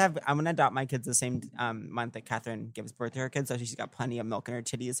have to have, I'm gonna adopt my kids the same month that Catherine gives birth to her kids, so she's got plenty of milk in her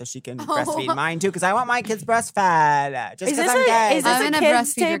titties, so she can breastfeed mine too. Because I want my kids breastfed. Just Is because this I'm gay. is this I'm a gonna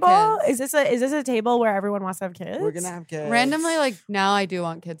kids breastfeed your table? kids. Is this a table where everyone wants to have kids? We're gonna have kids Randomly, like now I do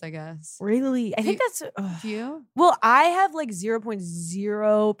want kids, I guess. Really? I think You- that's. ugh. Do you? Well, I have like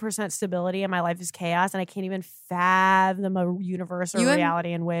 0.0% stability and my life is chaos, and I can't even fathom a universe or You and-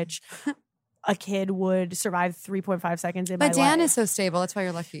 reality in which a kid would survive 3.5 seconds in But my Dan life. is so stable. That's why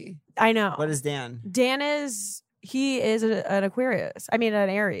you're lucky. I know. What is Dan? Dan is. He is an Aquarius. I mean, an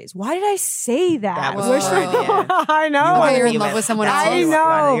Aries. Why did I say that? That was We're horrible. so- I know. Okay, wanna you're be in love with someone that's else. what I you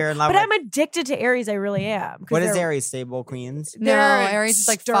want. know. You're in love But with- I'm addicted to Aries. I really am. 'Cause What is they're- Aries? Stable queens. No, they're Aries is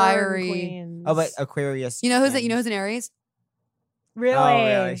like stern fiery. queens. Oh, but Aquarius. You know who's thing. you know who's an Aries? Really? Oh,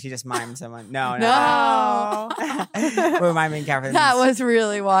 really? She just mimed someone. No. No. We're miming Catherine. That was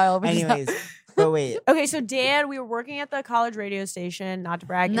really wild. because Anyways, but wait. Okay, so Dan, we were working at the college radio station, not to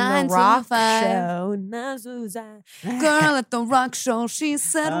brag, in 9 the to rock 5. show. Nazuza. Girl at the rock show, she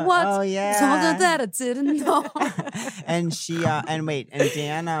said what? Oh yeah. Told her that I didn't know. And she and wait, and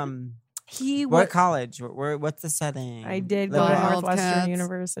Dan He what was. college? What's the setting? I did go to Living- Wildcats. Northwestern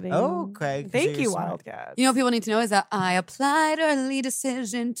University. Oh, okay. 'cause Thank you're you, smart. Wildcat. You know what people need to know is that I applied early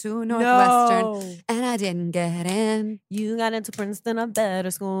decision to Northwestern No. and I didn't get in. You got into Princeton, a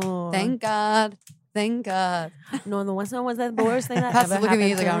better school. Thank God. Thank God. Northwestern was the worst thing that Pat's ever looking at me,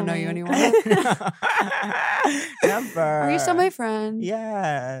 happened he's like, I don't to know you me. anymore. Never. Are you still my friend?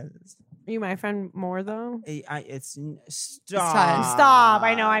 Yes. Are you my friend more though? It's time. stop. Stop!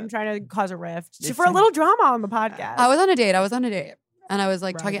 I know I'm trying to cause a rift It's for a a- little drama on the podcast. I was on a date. And I was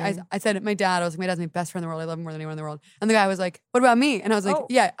like talking. Bragging. I said, my dad's my best friend in the world. I love him more than anyone in the world. And the guy was like, what about me? And I was like, Oh.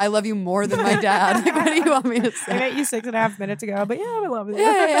 yeah, I love you more than my dad. Like, what do you want me to I say? met you 6.5 minutes ago, but yeah, I love it.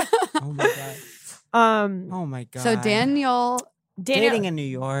 Yeah. Oh my god. Um, Oh my god. So Daniel, Daniel, dating in New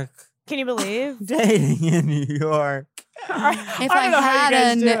York. can you believe? Dating in New York. if I I don't know how had you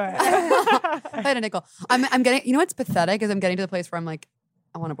guys do if it. I had a nickel, I'm getting. You know what's pathetic is I'm getting to the place where I'm like,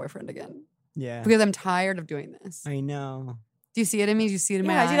 I want a boyfriend again Yeah. because I'm tired of doing this. I know. Do you see it in me? Do you see it in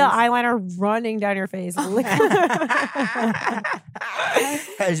Yeah, I my see the eyes? eyeliner running down your face.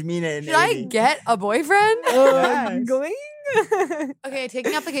 Pashmina and Should I Amy. get a boyfriend? Yes. Going? Okay,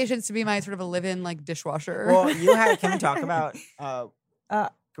 taking applications to be my sort of a live-in like dishwasher. Well, you had. Can we talk about? Uh, Can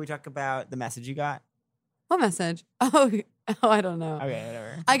we talk about the message you got? What message? Oh, I don't know. Okay,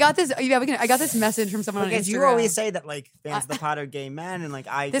 whatever. I got this. Yeah, I got this message from someone on Because Instagram. you always say that like fans of the pod are gay men, and like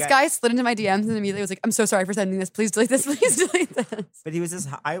This guy slid into my DMs and immediately was like, "I'm so sorry for sending this. Please delete this. Please delete this." But he was just.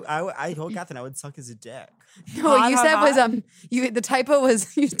 I told Catherine I would suck his dick. No, what you Hot, said hot, was you. The typo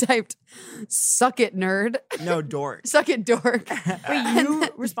was you typed, "Suck it, nerd. No dork. Suck it, dork." Wait, you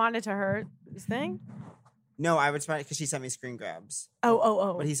responded to her this thing? No, I would try because she sent me screen grabs.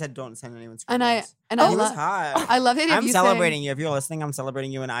 Oh. But he said don't send anyone screen And grabs. I He was hot. I love the idea of I'm you celebrating saying, you. If you're listening, I'm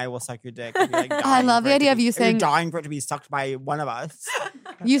celebrating you, and I will suck your dick. And you're, like, I love the dying for it idea to of be- you you're saying- dying for it to be sucked by one of us.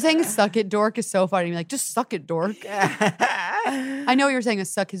 you saying "suck it, dork" is so funny. You're like, just suck it, dork. I know you're saying a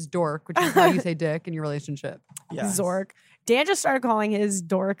suck his dork, which is how you say dick in your relationship. Yes. Zork. Dan just started calling his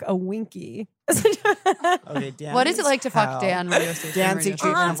dork a winky. Okay, Dan. What is it like to fuck hell. Dan radio station? Dan radio seek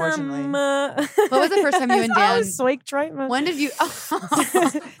station? treatment, unfortunately. What was the first time you and Dan? Swake treatment. When did you?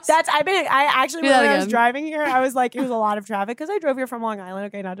 I actually, Do when that I was again. driving here, I was like, it was a lot of traffic because I drove here from Long Island.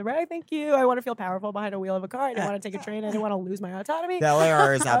 Okay, not to brag. Thank you. I want to feel powerful behind a wheel of a car. I didn't want to take a train. I didn't want to lose my autonomy. The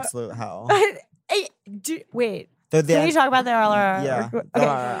LAR is absolute hell. Wait. The Can you talk about the LRR? Yeah. Okay. All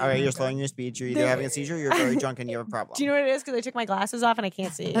right, you're slowing your speech. You're either having a seizure, you're very drunk, and you have a problem. Do you know what it is? Because I took my glasses off and I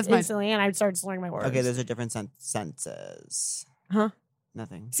can't see That's my- instantly, and I started slurring my words. Okay, those are different senses. Huh?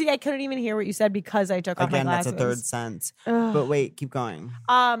 Nothing. See, I couldn't even hear what you said because I took off my Again, that's glasses. a third sense. Ugh. But wait, keep going.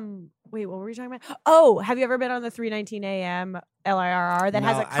 Wait, what were we talking about? Oh, have you ever been on the 319 AM LIRR that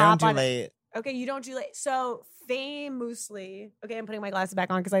has No, a cop I don't do on it? late. Okay, you don't do late. So famously, okay, I'm putting my glasses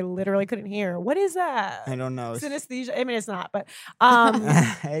back on because I literally couldn't hear. What is that? I don't know. Synesthesia. I mean, it's not, but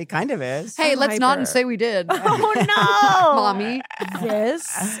It kind of is. Hey, I'm let's not hyper. say we did. Oh no, Mommy.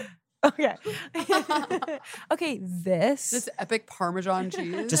 This. Okay. Okay. This epic Parmesan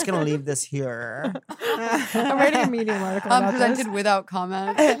cheese. Just gonna leave this here. I'm writing a Medium article about presented this. without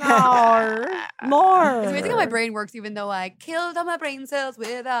comment. More. It's amazing how my brain works, even though I killed all my brain cells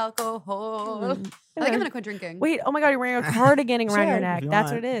with alcohol. I think I'm gonna quit drinking. Wait, oh my God, you're wearing a cardigan around Sure, your if neck. you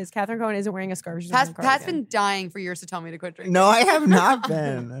That's want. what it is. Catherine Cohen isn't wearing a scarf. She's Pat's wearing a been cardigan. dying for years to tell me to quit drinking. No, I have not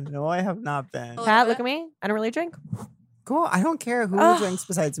been. No, I have not been. Oh. Pat, look at me. I don't really drink. Cool. I don't care who Ugh. drinks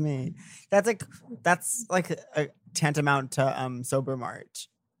besides me. That's like a tantamount to sober march.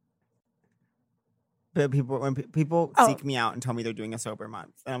 But when people Oh. seek me out and tell me they're doing a sober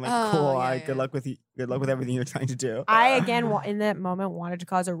month, and I'm like, Oh, cool. yeah, Good yeah. luck with you. Good luck with everything you're trying to do. I again in that moment wanted to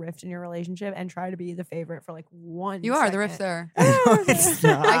cause a rift in your relationship and try to be the favorite for like 1 You are the second. riff's there. No, it's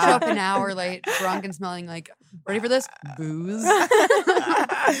not. I show up an hour late, drunk and smelling like ready for this booze.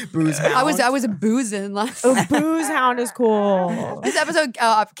 Booze I was hound. boozing last. Oh, booze hound is cool. This episode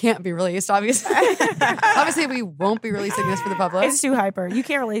can't be released, obviously. Obviously, we won't be releasing this for the public. It's too hyper. You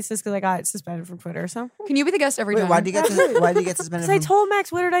can't release this because I got suspended from Twitter. So Can you be the guest every Wait, time? why did you get suspended? because I from- told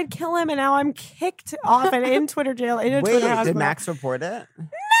Max Woodard I'd kill him, and now I'm kicked off and in Twitter jail. In a Wait, Twitter house. did Max report it? No.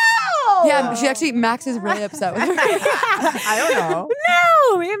 Yeah, she actually, Max is really upset with her. I don't know.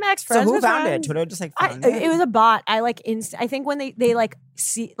 No, me and Max friends. So who with found friends. it? Twitter just like found It was a bot. I like I think when they like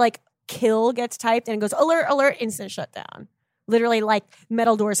see like kill gets typed and it goes alert alert instant shutdown. Literally like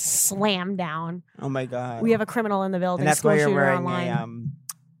metal doors slam down. Oh my god. We have a criminal in the building. and that's school why you're shooter wearing online.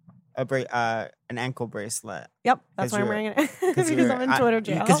 an ankle bracelet. Yep, that's 'cause why I'm you're- wearing it because I'm in Twitter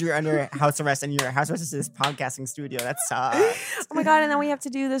jail. Because you're under house arrest, and your house arrest is this podcasting studio. That sucks. Oh my God, and then we have to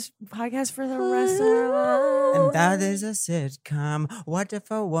do this podcast for the rest of our lives. And that is a sitcom. What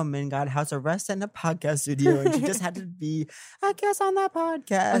if a woman got house arrest in a podcast studio and she just had to be a guest on that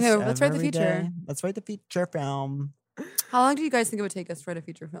podcast? Okay, let's write the every feature. day? Let's write the feature film. How long do you guys think it would take us to write a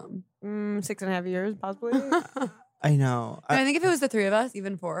feature film? 6.5 years, possibly. I know. I think if it was the three of us,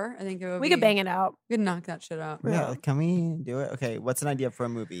 even four, I think it would We be, could bang it out. We could knock that shit out. Yeah, can we do it? Okay, what's an idea for a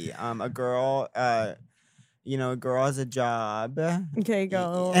movie? A girl, a girl has a job. Okay,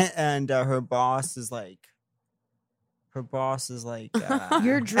 go. And her boss is like, You're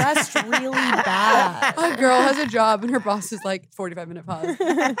dressed really bad. A girl has a job and her boss is like 45-minute pause.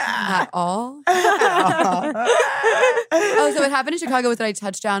 At all? Oh, so what happened in Chicago was that I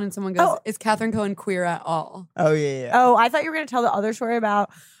touched down and someone goes, Oh. is Catherine Cohen queer at all? Oh yeah. Oh, I thought you were going to tell the other story about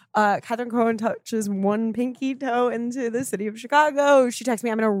Catherine Cohen touches one pinky toe into the city of Chicago. She texts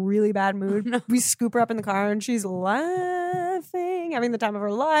me, I'm in a really bad mood. No. We scoop her up in the car and she's laughing, having the time of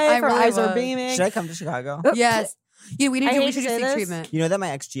her life. I Her really eyes are was. beaming. Should I come to Chicago? Yes. Yeah, we I hate should to do say seek this. treatment. You know that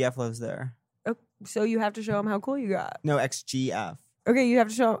my ex-GF lives there. So you have to show him how cool you got. No, ex-GF. Okay, you have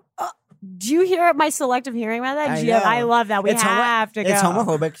to show him. Do you hear my selective hearing about that? I GF, know. I love that. We It's have to go. It's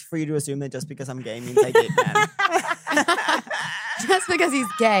homophobic for you to assume that just because I'm gay means I date men. Just because he's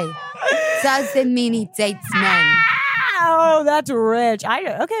gay doesn't mean he dates men. Oh, that's rich.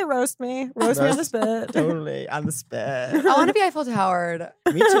 Okay, roast me. Roast me on the spit. Totally on the spit. I want to be Eiffel Towered.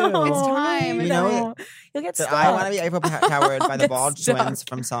 Me too. It's time. No, You know no. You'll get But stuck. I want to be Eiffel Towered by the Get bald stuck. twins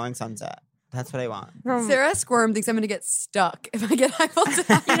from Selling Sunset. That's what I want. From- Sarah Squirm thinks I'm going to get stuck if I get Eiffel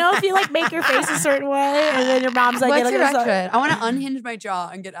Towered. You know, if you like make your face a certain way, and then your mom's like, What's "It'll your get stuck." direction? I want to unhinge my jaw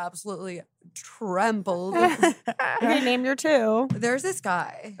and get absolutely trampled. Okay, name your two. There's this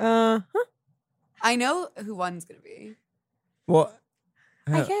guy. I know who one's gonna be. Well,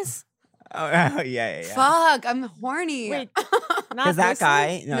 I guess. Oh, yeah. Fuck, I'm horny. Wait, not Because that this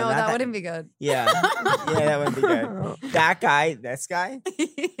guy, no, not that wouldn't be good. Yeah, that wouldn't be good. That guy, this guy,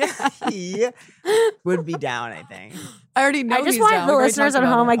 Yeah. he would be down. I think. I already know. I just he's want down. the We already listeners talked at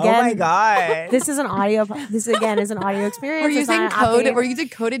about home it. again. Oh my god! This is an audio. This again is an audio experience. We're It's using not code. acting. We're using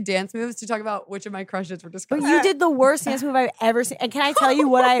coded dance moves to talk about which of my crushes we're But discussing. you did the worst dance move I've ever seen. And can I tell you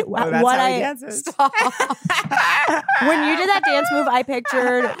what I Oh, that's what how he I dances. Stop. when you did that dance move? I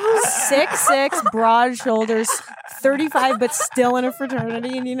pictured 6'6", broad shoulders, 35, but still in a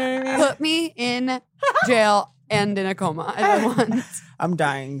fraternity. And you know what I mean? Put me in jail and in a coma at once. I'm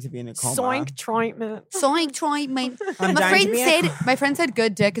dying to be in a coma. Soink treatment. Soink, troink, my I'm my dying friend to be in a said. My friend said,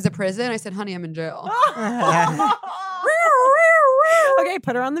 "Good dick is a prison." I said, "Honey, I'm in jail." Okay,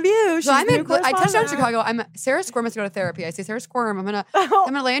 put her on the View. She's So I'm the in. new I touched down correspondent. Chicago. I'm Sarah Squirm has to go to therapy. I say, Sarah Squirm, I'm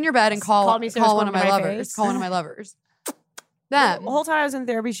gonna lay in your bed and call Call me Sarah one Squirm of to my my lovers. face. Call one of my lovers. The Them. whole time I was in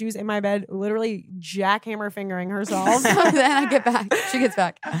therapy, she was in my bed, literally jackhammer fingering herself. So then I get back. She gets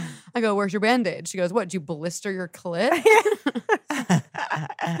back. I go, "Where's your band-aid?" She goes, "What? Did you blister your clit?"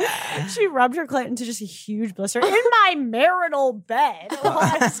 She rubbed her clit into just a huge blister in my marital bed.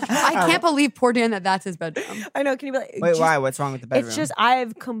 I can't believe poor Dan that's his bedroom. I know. Can you be like, Wait, just- why? What's wrong with the bedroom? It's just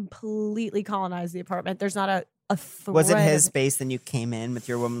I've completely colonized the apartment. There's not a thread. Was it his space? Then you came in with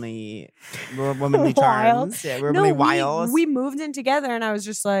your womanly Wild. charms. Yeah, No, womanly wiles. we moved in together, and I was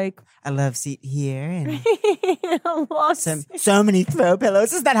just like, I love seat here and lost. so many throw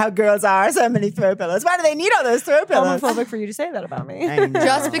pillows. Isn't that how girls are? So many throw pillows. Why do they need all those throw pillows? Homophobic for you to say that about me. I know.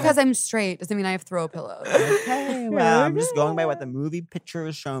 Just because I'm straight doesn't mean I have throw pillows. Okay, well, I'm just going by what the movie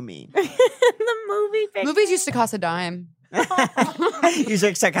pictures show me. The movie picture. Movies used to cost a dime. You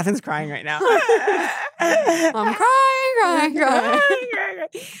should check. Catherine's crying right now. I'm crying.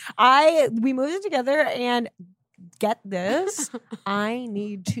 We moved in together, and get this, I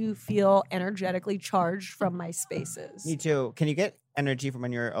need to feel energetically charged from my spaces. Me too. Can you get energy from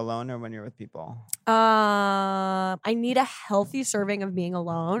when you're alone or when you're with people? I need a healthy serving of being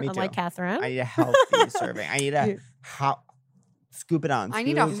alone, Me unlike too. Catherine. I need a healthy serving. I need a scoop it on. I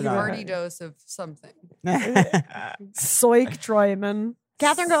need a scoop it on. hearty dose of something. Soy Troyman.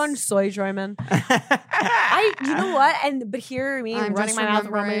 Catherine going soy Troyman. You know what? But hear me I'm running just my mouth,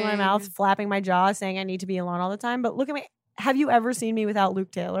 rubbing my remembering. mouth, flapping my jaw, saying I need to be alone all the time. But look at me. Have you ever seen me without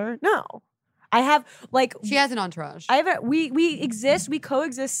Luke Taylor? No. I have She has an entourage. we exist, we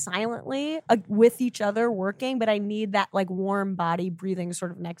coexist silently with each other working, but I need that like warm body breathing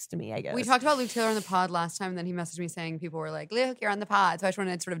sort of next to me, I guess. We talked about Luke Taylor on the pod last time, and then he messaged me saying people were like, "Luke, you're on the pod." So I just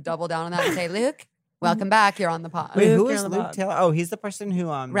wanted to sort of double down on that and say, "Luke, welcome back. You're on the pod." Wait, who Luke, is you're on the Luke pod. Taylor? Oh, he's the person who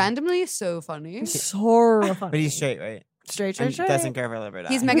Randomly, so funny. So funny. But he's straight, right? Straight. And doesn't care if I live or die.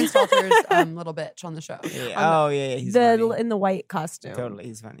 He's Megan Stalter's little bitch on the show. Yeah. Oh yeah, he's the funny. in the white costume. Totally,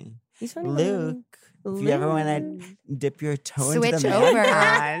 he's funny. He's funny. Luke, if you ever want to dip your toe into Switch the over.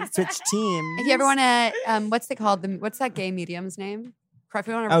 man, switch teams. If you ever want to, what's they called? What's that gay medium's name? If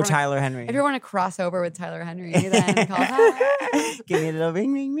you wanna, Tyler Henry. If you want to cross over with Tyler Henry, then call that. Give me a little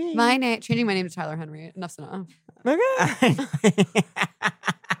ring, ring, ring. Changing my name to Tyler Henry. Enough's enough.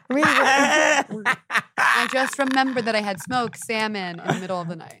 I just remembered that I had smoked salmon in the middle of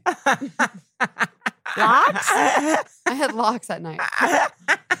the night. Locks? I had locks at night.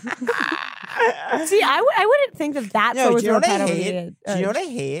 See, I wouldn't think that No, was do you know what I repetitive. hate? Do you know what I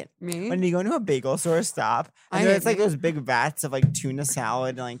hate? Me? When you go into a bagel store, stop. I And hate it's like me. those big vats of like tuna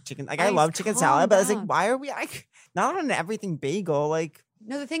salad and like chicken. Like I Guys, love chicken calm salad, but it's like, down. why are we like not on an everything bagel? Like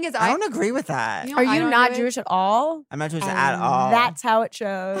No, the thing is, I don't agree with that. You know, Are I you don't not do it. Jewish at all? I'm not Jewish And at all. That's how it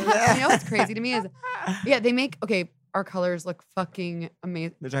shows. You know what's crazy to me is, yeah, they make our colors look fucking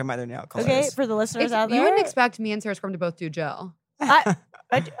amazing. They're talking about their nail colors. Okay, for the listeners out there. You wouldn't expect me and Sarah Squirm to both do gel.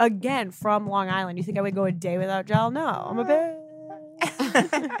 Again, from Long Island. You think I would go a day without gel? No, I'm a bitch.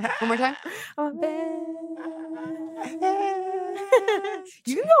 One more time. I'm a bitch.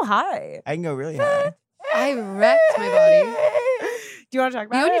 You can go high. I can go really high. I wrecked my body. Do you want to talk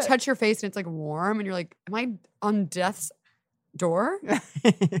about You know when you it? touch your face and it's like warm and you're like, am I on death's door?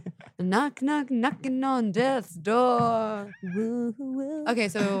 Knock, knock, knocking on death's door. Okay,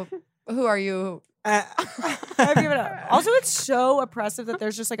 so who are you? I've given up. Also, it's so oppressive that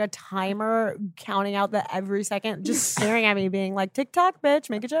there's just like a timer counting out that every second, just staring at me, being like, "TikTok, bitch,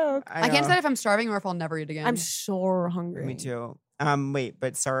 make a joke." I can't decide if I'm starving or if I'll never eat again. I'm so hungry. Me too. Wait,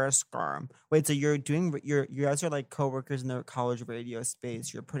 but Sarah Scarm. Wait, so you guys are like coworkers in the college radio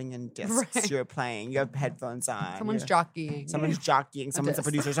space. You're putting in discs. Right. You're playing. You have headphones on. Someone's you're- jockeying. Someone's jockeying. Someone's a disc.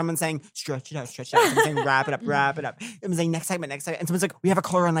 producer. Someone's saying, stretch it out, stretch it out. Someone's saying, wrap it up, wrap it up. Someone's saying, next segment. And someone's like, we have a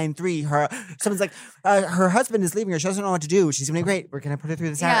caller on line 3. Someone's like, her husband is leaving her. She doesn't know what to do. She's doing great. We're going to put her through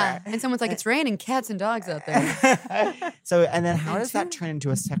the Yeah. Sarah. And someone's like, it's raining cats and dogs out there. So, and then how does that turn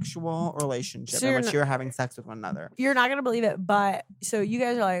into a sexual relationship So in you're which not- you're having sex with one another? You're not gonna believe it, but so you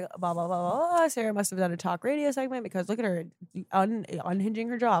guys are like blah blah blah blah. Blah. Sarah must have done a talk radio segment because look at her unhinging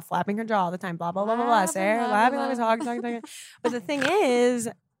her jaw, flapping her jaw all the time. Blah blah blah blah blah. Laughing, Sarah laughing, laughing like a talking. But the thing is,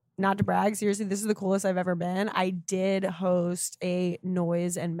 not to brag, seriously, this is the coolest I've ever been. I did host a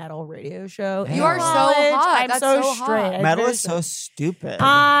noise and metal radio show. You are so hot. I'm That's so so straight. hot. I'm Metal very is so stupid.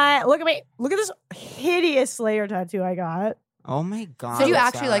 Look at me. Look at this hideous Slayer tattoo I got. Oh my God. So do you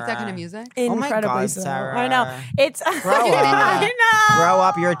actually like that kind Sarah. of music? Oh my Incredibly God, so. Sarah. I know. It's Grow I up. know. Grow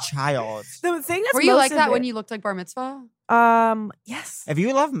up, you're a child. The thing that's Were you most like that embar- when you looked like bar mitzvah? Yes. If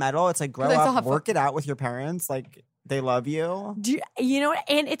you love metal, it's like grow Because I still up, have work it out with your parents. Like they love you. Do you know what?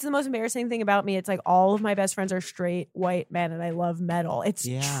 And it's the most embarrassing thing about me. It's like all of my best friends are straight white men, and I love metal. It's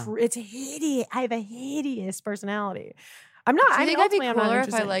Yeah. it's hideous. I have a hideous personality. I'm not. Do you I think mean, I'd be ultimately, I'm not cooler if I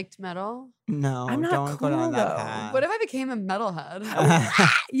interested. liked metal? No, I'm not don't go down cool, that though. path. What if I became a metalhead?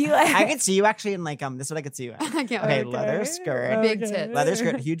 You, I could see you actually in like this is what I could see you in. I can't Okay, wait. leather skirt. Big tits. Leather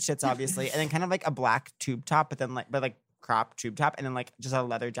skirt, huge tits, obviously, and then kind of like a black tube top, but then like crop tube top, and then like just a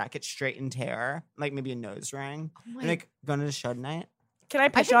leather jacket, straightened hair, like maybe a nose ring, Oh my- and like going to the show tonight. Can I I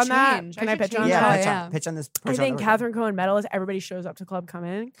pitch should on that? change. Can I I should pitch on change Yeah, how I that? am. pitch on this. I pitch on think the- Catherine Cohen Metal is everybody shows up to Club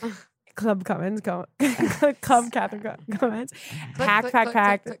Cummins. Club Cummins, Club Catherine Cummins. Packed, click, packed, click,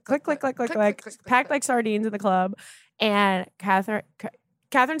 packed. click, Click, click, click, click, click, click, click, click, packed click. like sardines in the club. And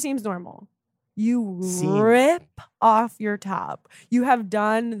Catherine seems normal. You Seems. rip off your top. You have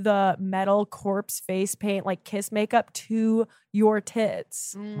done the metal corpse face paint, like kiss makeup to your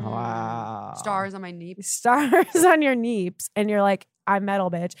tits. Mm. Wow. Stars on my knee. Stars on your neeps, and you're like, I'm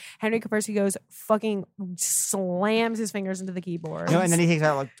metal, bitch. Henry Kapersky goes fucking slams his fingers into the keyboard. No, and then he takes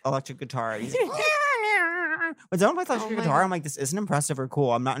out electric guitar. He's like, but don't play electric Oh my guitar. God. I'm like, this isn't impressive or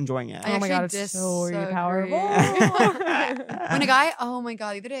cool. I'm not enjoying it. I Oh my God, actually it's so disagree. powerful. When a guy, oh my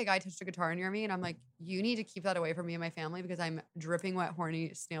God, the other day a guy touched a guitar near me and I'm like, you need to keep that away from me and my family because I'm dripping wet,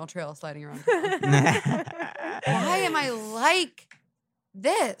 horny snail trail sliding around. town. Why am I like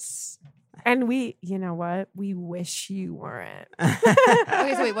this? And we, you know what? We wish you weren't.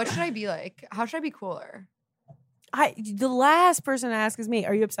 Okay, so wait, what should I be like? How should I be cooler? The last person to ask is me.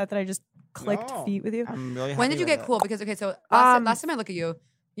 Are you upset that I just clicked No. feet with you? I'm really When happy did you with get it. cool? Because okay, so Um, last time I look at you,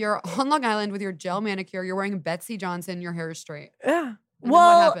 you're on Long Island with your gel manicure. You're wearing Betsy Johnson. Your hair is straight. Yeah. And then what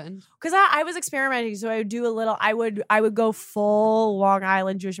Well, happened? because I was experimenting, so I would do a little. I would go full Long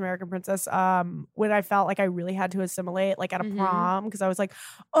Island Jewish American princess. When I felt like I really had to assimilate, like at a Mhm. prom, because I was like,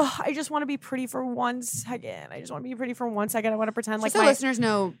 oh, I just want to be pretty for 1 second. I just want to be pretty for 1 second. I want to pretend Just like so my. listeners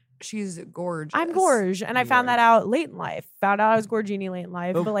know, she's gorgeous. I'm gorge, and I found that Gorge. out late in life. Found out I was gorgini late in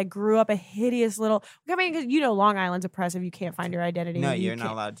life, Oh. but like grew up a hideous little. I mean, because you know, Long Island's oppressive. You can't find your identity. No, You you're not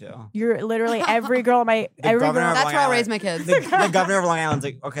can't- allowed to. You're literally every girl in my The every governor girl. of That's Long where I'll Island. raise my kids. The governor of Long Island's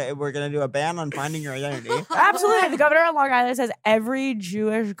like, okay, we're gonna do a ban on finding your identity. Absolutely. The governor of Long Island says every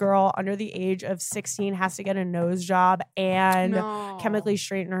Jewish girl under the age of 16 has to get a nose job and No. chemically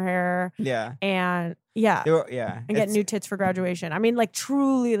straighten her hair Yeah. and yeah. Yeah. And get It's- new tits for graduation. I mean, like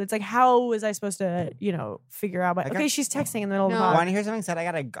truly, it's like, how was I supposed to, figure out? But I got- okay, she's texting in the middle of the No. pod. Want to hear something said?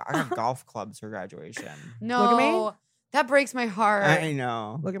 I got golf clubs for graduation. No. Look at me. That breaks my heart. I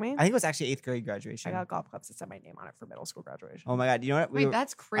know. Look at me. I think it was actually 8th grade graduation. I got golf clubs that said my name on it for middle school graduation. Oh my God. You know what? Wait,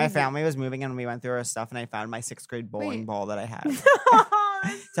 that's crazy. My family was moving and we went through our stuff and I found my 6th grade bowling Wait. ball that I had.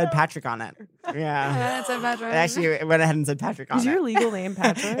 It said Patrick on it. Yeah. That's so bad. It actually went ahead and said Patrick on Is it. your legal name It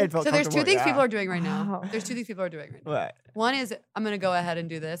Patrick? felt So there's two comfortable, things yeah. people are doing right now. Wow. There's two things people are doing right now. What? One is I'm gonna go ahead and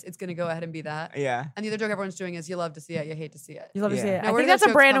do this. It's gonna go ahead and be that. Yeah. And the other joke everyone's doing is you love to see it, you hate to see it. You love to see Yeah. it. Now, I where think do that's those a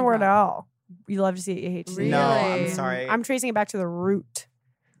jokes Brandon come word from? at all. You love to see it, you hate to see Really? it. No, I'm sorry. I'm tracing it back to the root.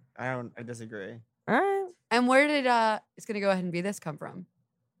 I disagree. All right, And where did it's gonna go ahead and be this come from?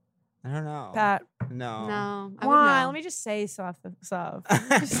 I don't know. Pat. No. No. I would Why? know. Let me just say stuff. Just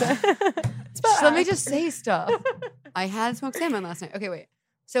let me just say stuff. I had smoked salmon last night. Okay, wait.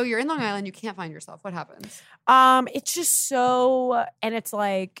 So you're in Long Island, you can't find yourself. What happens? It's just so, and it's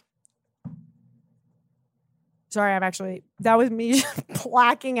like, Sorry, that was me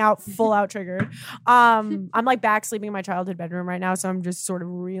blacking out, full out triggered. I'm like back sleeping in my childhood bedroom right now, so I'm just sort of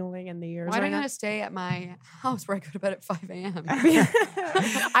reeling in the years. Why am I right now. going to stay at my house where I go to bed at 5 a.m.?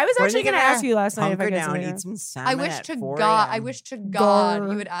 I was actually going to ask you last night if I hunker could down, sleep. eat some salmon I wish at to 4 God, a.m. I wish to God Gar.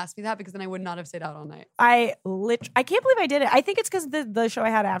 you would ask me that because then I would not have stayed out all night. I can't believe I did it. I think it's because the show I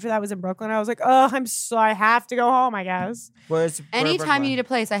had after that was in Brooklyn. I was like, oh, I have to go home, I guess. Anytime you need a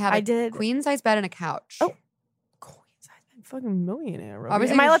place, I have I a did- queen size bed and a couch. Oh. Fucking millionaire. Robbie.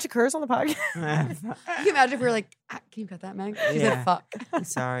 Obviously, Am I you allowed to curse on the podcast? Can you imagine if we were like, can you cut that, Meg? She Yeah. said fuck.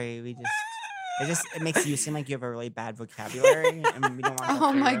 Sorry, it makes you seem like you have a really bad vocabulary, and we don't want.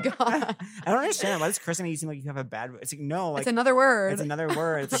 Oh my God! God. I don't understand. Why does cursing make you seem like you have a bad? It's like no, like It's another word. it's another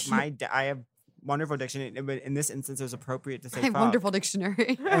word. It's like I have wonderful dictionary, but in this instance, it was appropriate to say. I have fuck. wonderful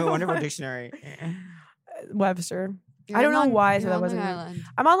dictionary. I have a wonderful dictionary. Webster. You're I don't on know why I said you're that on wasn't. Long Island.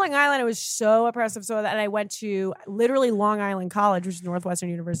 I'm on Long Island. It was so oppressive. And I went to literally Long Island College, which is Northwestern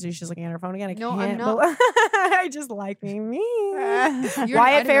University. She's looking at her phone again. No, I'm can't not. bel- I just like being mean. I didn't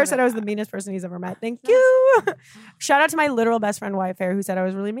Wyatt know Fair said that. I was the meanest person he's ever met. Thank you. Shout out to my literal best friend Wyatt Fair, who said I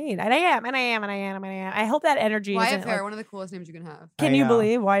was really mean. And I am. I hope that energy Wyatt isn't Fair, like, one of the coolest names you can have. can I you know.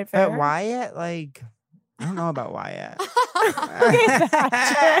 believe Wyatt Fair? Wyatt, like I don't know about Wyatt.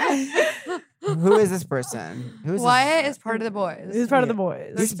 Who is this person? Who is Wyatt this? is part of the boys. He's part of the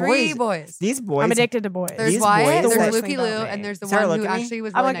boys. There's These three boys- boys. These boys. I'm addicted to boys. There's these Wyatt, boys there's that- Lukey Lou, about and there's the Sarah, one look who at me. actually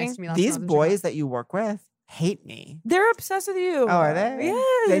was I'm really looking. nice to me last These time I was in boys Chicago. that you work with hate me. They're obsessed with you. Oh, are they?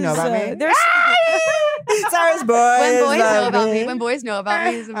 Yes. They know about me? They're Sarah's boys. When boys know love about me, when boys know about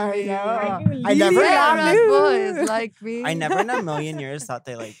me, it's I amazing. know. I Really never, love Sarah's you. boys like me. I never in a million years thought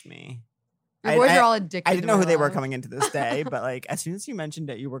they liked me. Your boys I- are all addicted. I didn't to know who my they were love. coming into this day, but like as soon as you mentioned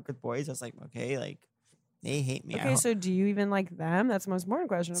that you work with boys, I was like, okay, like they hate me. I Okay, hope- so do you even like them? That's the most important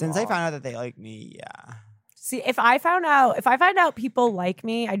question. of since I all. found out that they like me, yeah. See, if I find out people like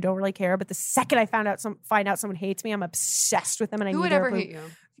me, I don't really care. But the second I find out someone hates me, I'm obsessed with them, and I Who need would their ever approval. hate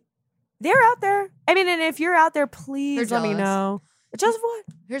you? They're out there. I mean, and if you're out there, please They're let me jealous. know. Just what?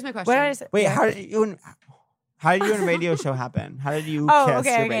 Here's my question. What did I say? Wait, Yeah. how did you and radio show happen? How did you Oh, kiss okay,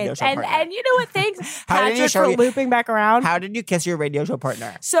 your okay. radio show And partner? you know what? Thanks, How did you Patrick, show for you- looping back around. How did you kiss your radio show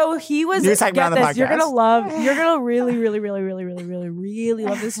partner? So he was. New segment Get on the this. You're podcast. gonna really, really, really, really, really, really, really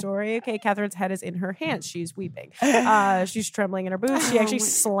love this story. Okay, Catherine's head is in her hands. She's weeping. She's trembling in her boots. She actually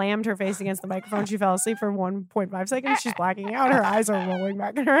slammed her face against the microphone. She fell asleep for 1.5 seconds. She's blacking out. Her eyes are rolling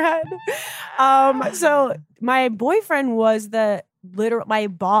back in her head. So my boyfriend was my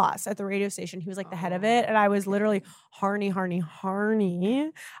boss at the radio station. He was like the head of it, and I was literally Harney.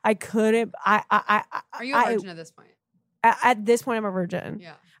 I couldn't. Are you a virgin at this point? At this point, I'm a virgin.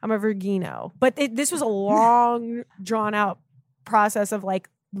 Yeah. I'm a Virgino. But this was a long, drawn out process of like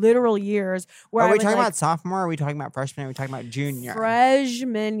literal years where Are I we was talking like, about sophomore? Are we talking about freshman? Are we talking about junior?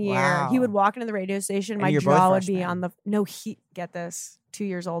 freshman year. Wow. He would walk into the radio station. And My you're both jaw would be freshmen. on the no. He get this 2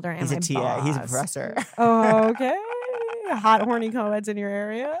 years older and He's my a TA. He's a boss. professor. Oh, okay. Hot horny co-eds in your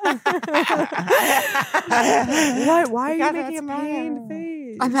area. Why are you making a pained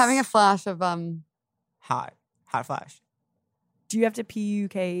face? I'm having a flash of Hot flash. Do you have to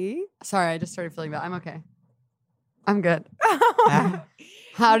puke? Sorry, I just started feeling bad. I'm okay. I'm good.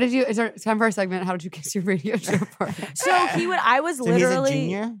 How did you? Is there time for our segment? How did you kiss your radio show partner? So I was So he's a literally.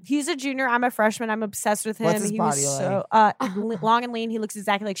 junior? He's a junior. I'm a freshman. I'm obsessed with him. What's his he body was so long and lean. He looks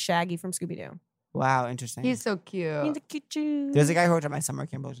exactly like Shaggy from Scooby Doo. Wow, interesting. He's so cute. He's a cute dude. There's a guy who worked at my summer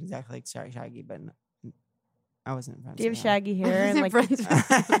camp who looks exactly like Shaggy, but I wasn't friends. Do you have with him. shaggy hair and like? Friends.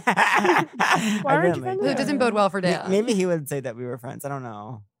 Why aren't you friends It doesn't bode well for Dan. Maybe he would say that we were friends. I don't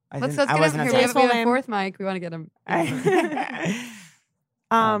know. Let's I get wasn't him at here. We Say have, his we full have a name. fourth mic. We want to get him.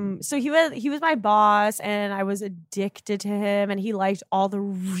 So he was my boss, and I was addicted to him, and he liked all the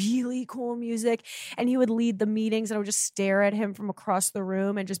really cool music, and he would lead the meetings, and I would just stare at him from across the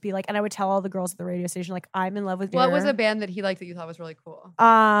room and just be like, and I would tell all the girls at the radio station like, I'm in love with What was a Darren. band that he liked that you thought was really cool?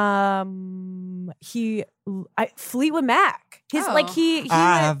 Fleetwood Mac. His Oh. like he went,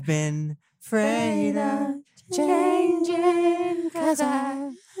 I've been afraid of changing 'cause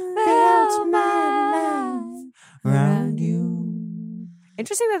I built my life around you.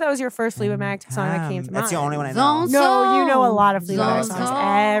 interesting that was your first Fleetwood Mac song that came to mind. That's the only one I know. Zone, No, you know a lot of Fleetwood Mac Zone, songs. zone.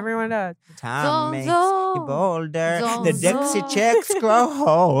 Everyone does. Time Zone, makes zone. you bolder. Zone, The Dixie zone. Chicks grow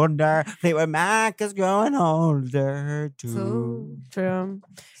older. Fleetwood Mac is growing older too. True.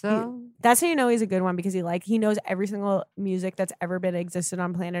 So That's how you know he's a good one because he knows every single music that's ever been existed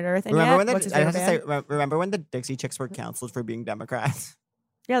on planet Earth. And Remember yet, when the what's his I have favorite to say, band? remember when the Dixie Chicks were canceled for being Democrats?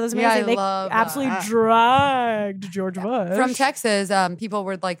 Yeah, that's Yeah, amazing. I They love that. absolutely dragged George Bush from Texas, people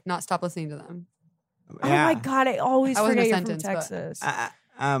would like not stop listening to them. Oh my God, I always That wasn't a forget you're from sentence, but-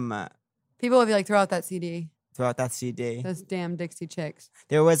 Texas. People will be like, throw out that CD. Throughout that CD. Those damn Dixie chicks.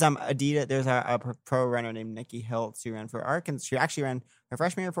 There was Adidas. There's a pro runner named Nikki Hiltz who ran for Arkansas. She actually ran her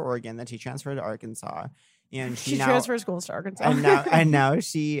freshman year for Oregon. Then she transferred to Arkansas, and She now, transferred schools to Arkansas. and now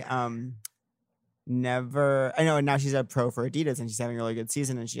she never. I know. And now she's a pro for Adidas, and she's having a really good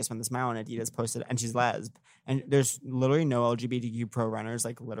season. And she just won the Smile, and Adidas posted, and she's lesb. And there's literally no LGBTQ pro runners,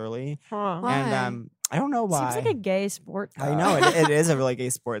 like literally. Huh. Why? And I don't know why. Seems like a gay sport. I know it is a really gay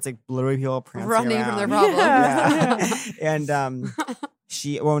sport. It's like literally people prancing Running around. from their problems. Yeah. Yeah. And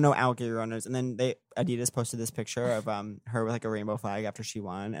no out gay runners. And then Adidas posted this picture of her with like a rainbow flag after she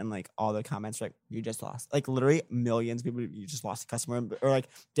won, and like all the comments were like, "You just lost." Like literally millions of people. You just lost a customer, or like,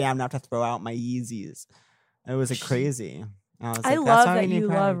 "Damn, now I have to throw out my Yeezys." And it was like crazy. And I was I like, love "That's how that need you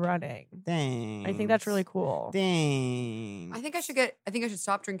pride." love running. Thanks. I think that's really cool. Thanks. I think I should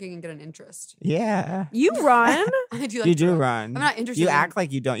stop drinking and get an interest. Yeah. You run? I do like You to do run. run. I'm not interested You in- act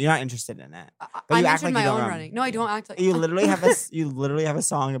like you don't. You're not interested in it. But I you act mentioned like you my don't own run. running. No, I don't act like You literally have a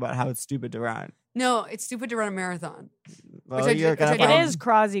song about how it's stupid to run. No, it's stupid to run a marathon. Well, I- you're which gonna I It don't. find- is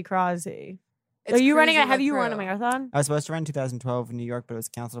crazy. It's Are you running? crazy Have but you run a true. marathon? I was supposed to run 2012 in New York, but it was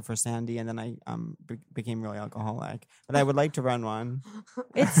canceled for Sandy, and then I became really alcoholic. But I would like to run one.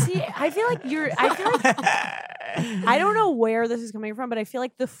 I feel like I don't know where this is coming from, but I feel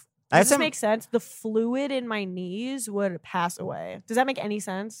like I does have this some- make sense? The fluid in my knees would pass away. Does that make any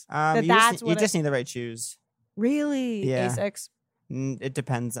sense? You just need the right shoes. Really? Yeah. Asics. It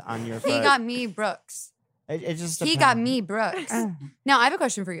depends on your He foot. got me, Brooks. It just He depends. got me, Brooks. Now I have a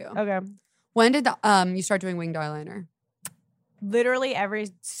question for you. Okay. When did you start doing winged eyeliner? Literally every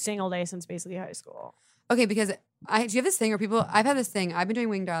single day since basically high school. Okay, because do you have this thing where I've had this thing. I've been doing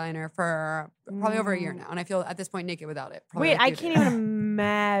winged eyeliner for probably over a year now, and I feel at this point naked without it. Probably Wait, like I you can't do. even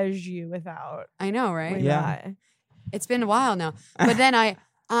imagine you without. I know, right? Wait, Yeah. why? It's been a while now. But then I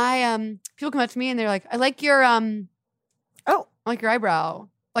people come up to me and they're like, I like your I like your eyebrow.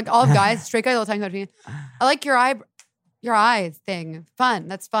 Like all of guys, straight guys all the time come up to me. I like your eyes thing. Fun.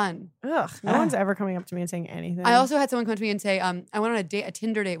 That's fun. Ugh, no one's ever coming up to me and saying anything. I also had someone come to me and say, I went on a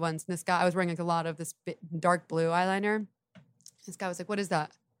Tinder date once, and this guy, I was wearing like a lot of this dark blue eyeliner. This guy was like, "What is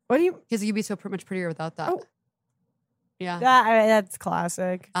that?" What do you? He's like, "You'd be so much prettier without that." Oh. Yeah. That's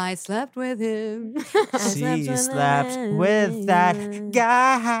classic. I slept with him. She slept with that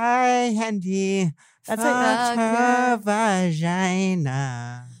guy, and he That's fucked like- her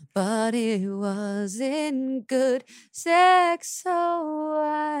vagina. But it wasn't good sex, so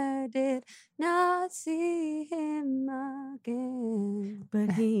I did not see him again.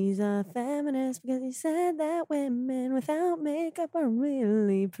 But he's a feminist because he said that women without makeup are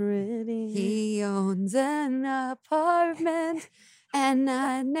really pretty. He owns an apartment, and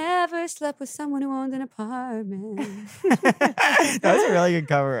I never slept with someone who owns an apartment. That was a really good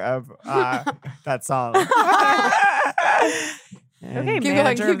cover of that song. Okay, Keep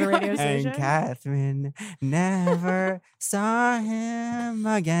manager going, of the keep radio going. station. And Catherine never saw him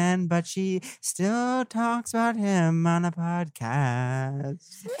again, but she still talks about him on a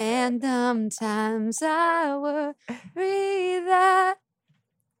podcast. And sometimes I worry that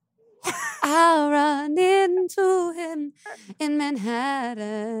I'll run into him in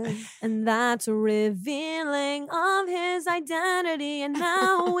Manhattan. And that's revealing of his identity and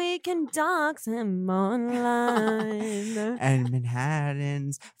how we can dox him online. And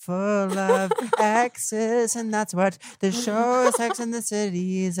Manhattan's full of exes, and that's what the show Sex and the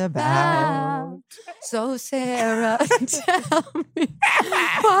City is about. So Sarah, tell me,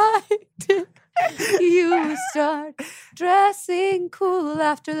 why did you start dressing cool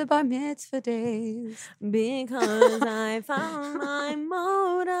after the bar mitzvah days? Because I found my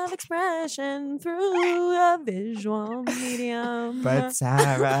mode of expression through a visual medium. But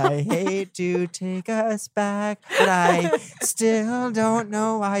Sarah, I hate to take us back, but I still don't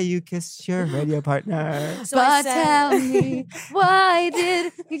know why you kissed your radio partner. So I but said- tell me, why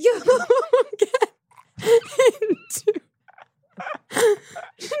did you get into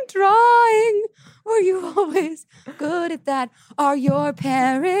drawing? Were you always good at that? Are your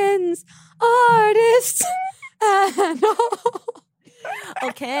parents artists and all?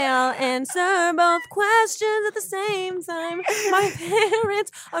 Okay, I'll answer both questions at the same time. My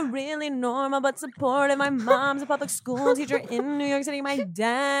parents are really normal but supportive. My mom's a public school teacher in New York City. My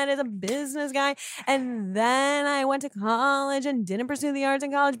dad is a business guy. And then I went to college and didn't pursue the arts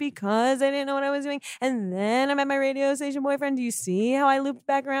in college because I didn't know what I was doing. And then I met my radio station boyfriend. Do you see how I looped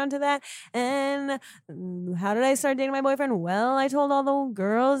back around to that? And how did I start dating my boyfriend? Well, I told all the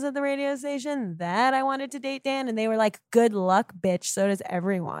girls at the radio station that I wanted to date Dan, and they were like, "Good luck, bitch. So does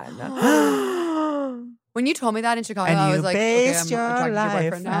everyone." When you told me that in Chicago, And I you was like, okay, I'm based your attracted to your life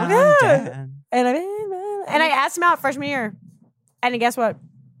boyfriend now. on Yeah. Dan. And I asked him out freshman year. And guess what?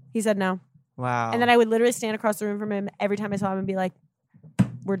 He said no. Wow. And then I would literally stand across the room from him every time I saw him and be like,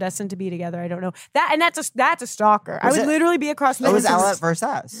 we're destined to be together. I don't know. That's a stalker. I Was would it- literally be across the It room. was from Ellen him. first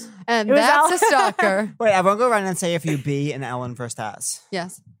S. And It was that's Al- a stalker. Wait, everyone go around and say if you B and Ellen first S.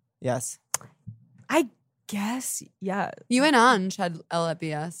 Yes. Yes. I guess, yeah. You and Anj had L at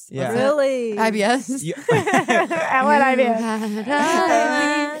BS. Yeah. Wasn't it? Really? IBS. You- Ellen, I You did. had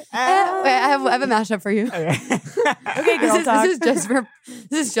Wait, I have a mashup for you. Okay. Okay, girl talk. This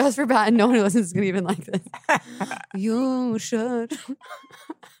is just for Pat, and no one who listens is gonna even like this. You should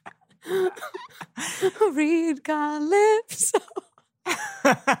read Calypso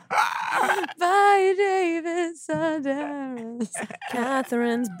by David Sedaris.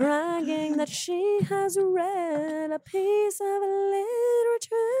 Catherine's bragging that she has read a piece of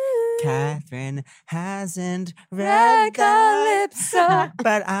literature. Catherine hasn't Read read Calypso. that,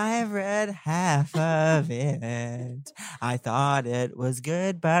 but I've read half of it. I thought it was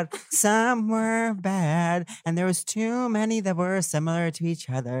good, but some were bad, and there was too many that were similar to each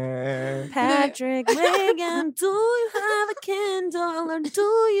other. Patrick, Megan, do you have a Kindle or do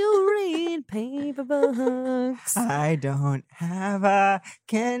you read paper books? I don't have a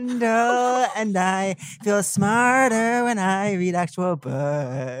Kindle, and I feel smarter when I read actual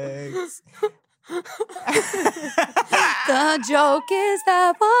books. The joke is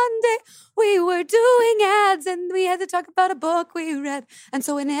that one day we were doing ads and we had to talk about a book we read. And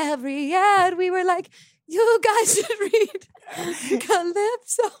so in every ad, we were like, you guys should read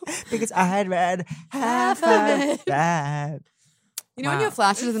Calypso. Because I had read half Half of of it. that. You know when you have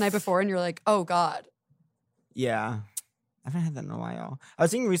flashes of the night before and you're like, oh God. Yeah. I haven't had that in a while. I was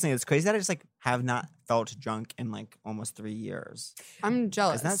thinking recently, it's crazy that I just like have not felt drunk in like almost 3 years. I'm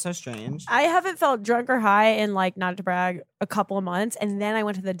jealous. Isn't that so strange? I haven't felt drunk or high in, like, not to brag, a couple of months. And then I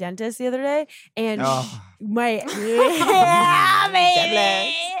went to the dentist the other day and Oh. my yeah,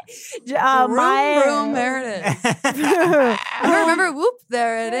 baby. Vroom, vroom, there it is. Remember, whoop,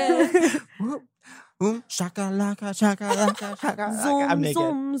 there it is. Whoop. Boom, shakalaka, shakalaka, shakalaka. I'm naked.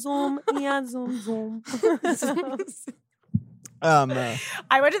 zoom, zoom, yeah, zoom, zoom.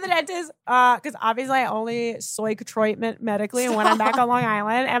 I went to the dentist because obviously I only soy treatment medically and when I'm back on Long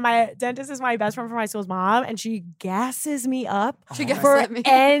Island. And my dentist is my best friend from high school's mom, and she gasses me up. She Oh, gaslit me.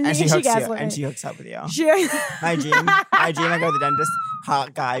 and she hooks you, gaslit and me. she hooks up with you. She- My dream, I go to the dentist.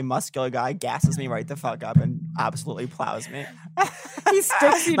 Hot guy, muscular guy, gasses me right the fuck up and absolutely plows me. He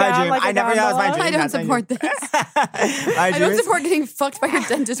sticks you My down dream. like a I never. That was my gondola. dream. I don't That's my support dream. this. My I dream don't is- support getting fucked by your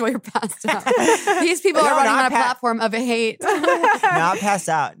dentist while you're passed out. These people No, are we're running not on a platform of hate. Not pass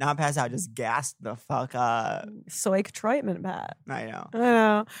out. Not pass out. Just gas the fuck up. Soy treatment, Pat. I know. I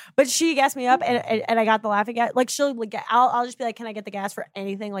know, but she gassed me up, and I got the laughing gas. Like she'll, like, I'll just be like, "Can I get the gas for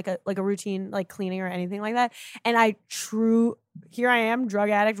anything, like a routine, like cleaning or anything like that?" And here I am, drug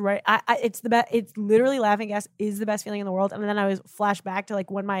addict, right? It's the best. It's literally laughing gas is the best feeling in the world. And then I was flashed back to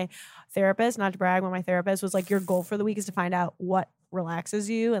like when my therapist, not to brag, when my therapist was like, "Your goal for the week is to find out what relaxes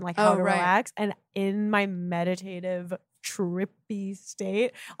you and like how Oh, to right. relax." And in my meditative, trippy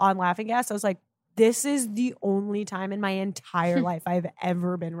state on laughing gas, I was like, "This is the only time in my entire life I've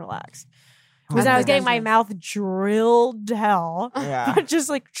ever been relaxed." Because I was getting my mouth drilled to hell, Yeah. but just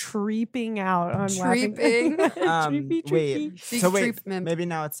like treeping out on laughing. Treeping. Treepy, Wait. Seek So wait. treatment. Maybe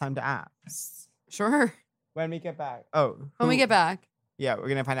now it's time to ask. Sure. When we get back. Oh. When we who- get back. Yeah, we're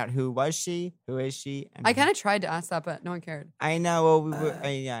gonna find out who was she, who is she. And I kind of tried to ask that, but no one cared. I know. Well, we were,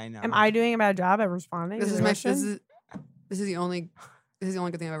 yeah, I know. Am I doing a bad job at responding? This to is the my question? this is the only good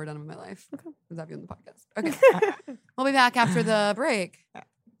thing I've ever done in my life. Okay. Is that being on the podcast? Okay. We'll be back after the break.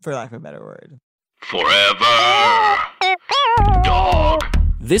 For lack of a better word. Forever. Dog.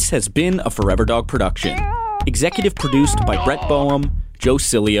 This has been a Forever Dog production. Executive produced by Brett Boehm, Joe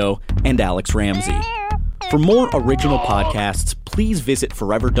Cilio, and Alex Ramsey. For more original podcasts, please visit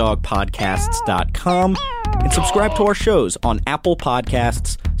foreverdogpodcasts.com and subscribe to our shows on Apple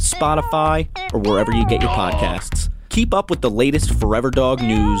Podcasts, Spotify, or wherever you get your podcasts. Keep up with the latest Forever Dog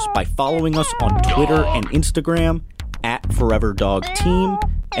news by following us on Twitter and Instagram @ForeverDogTeam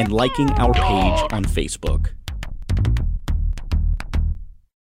and liking our page on Facebook.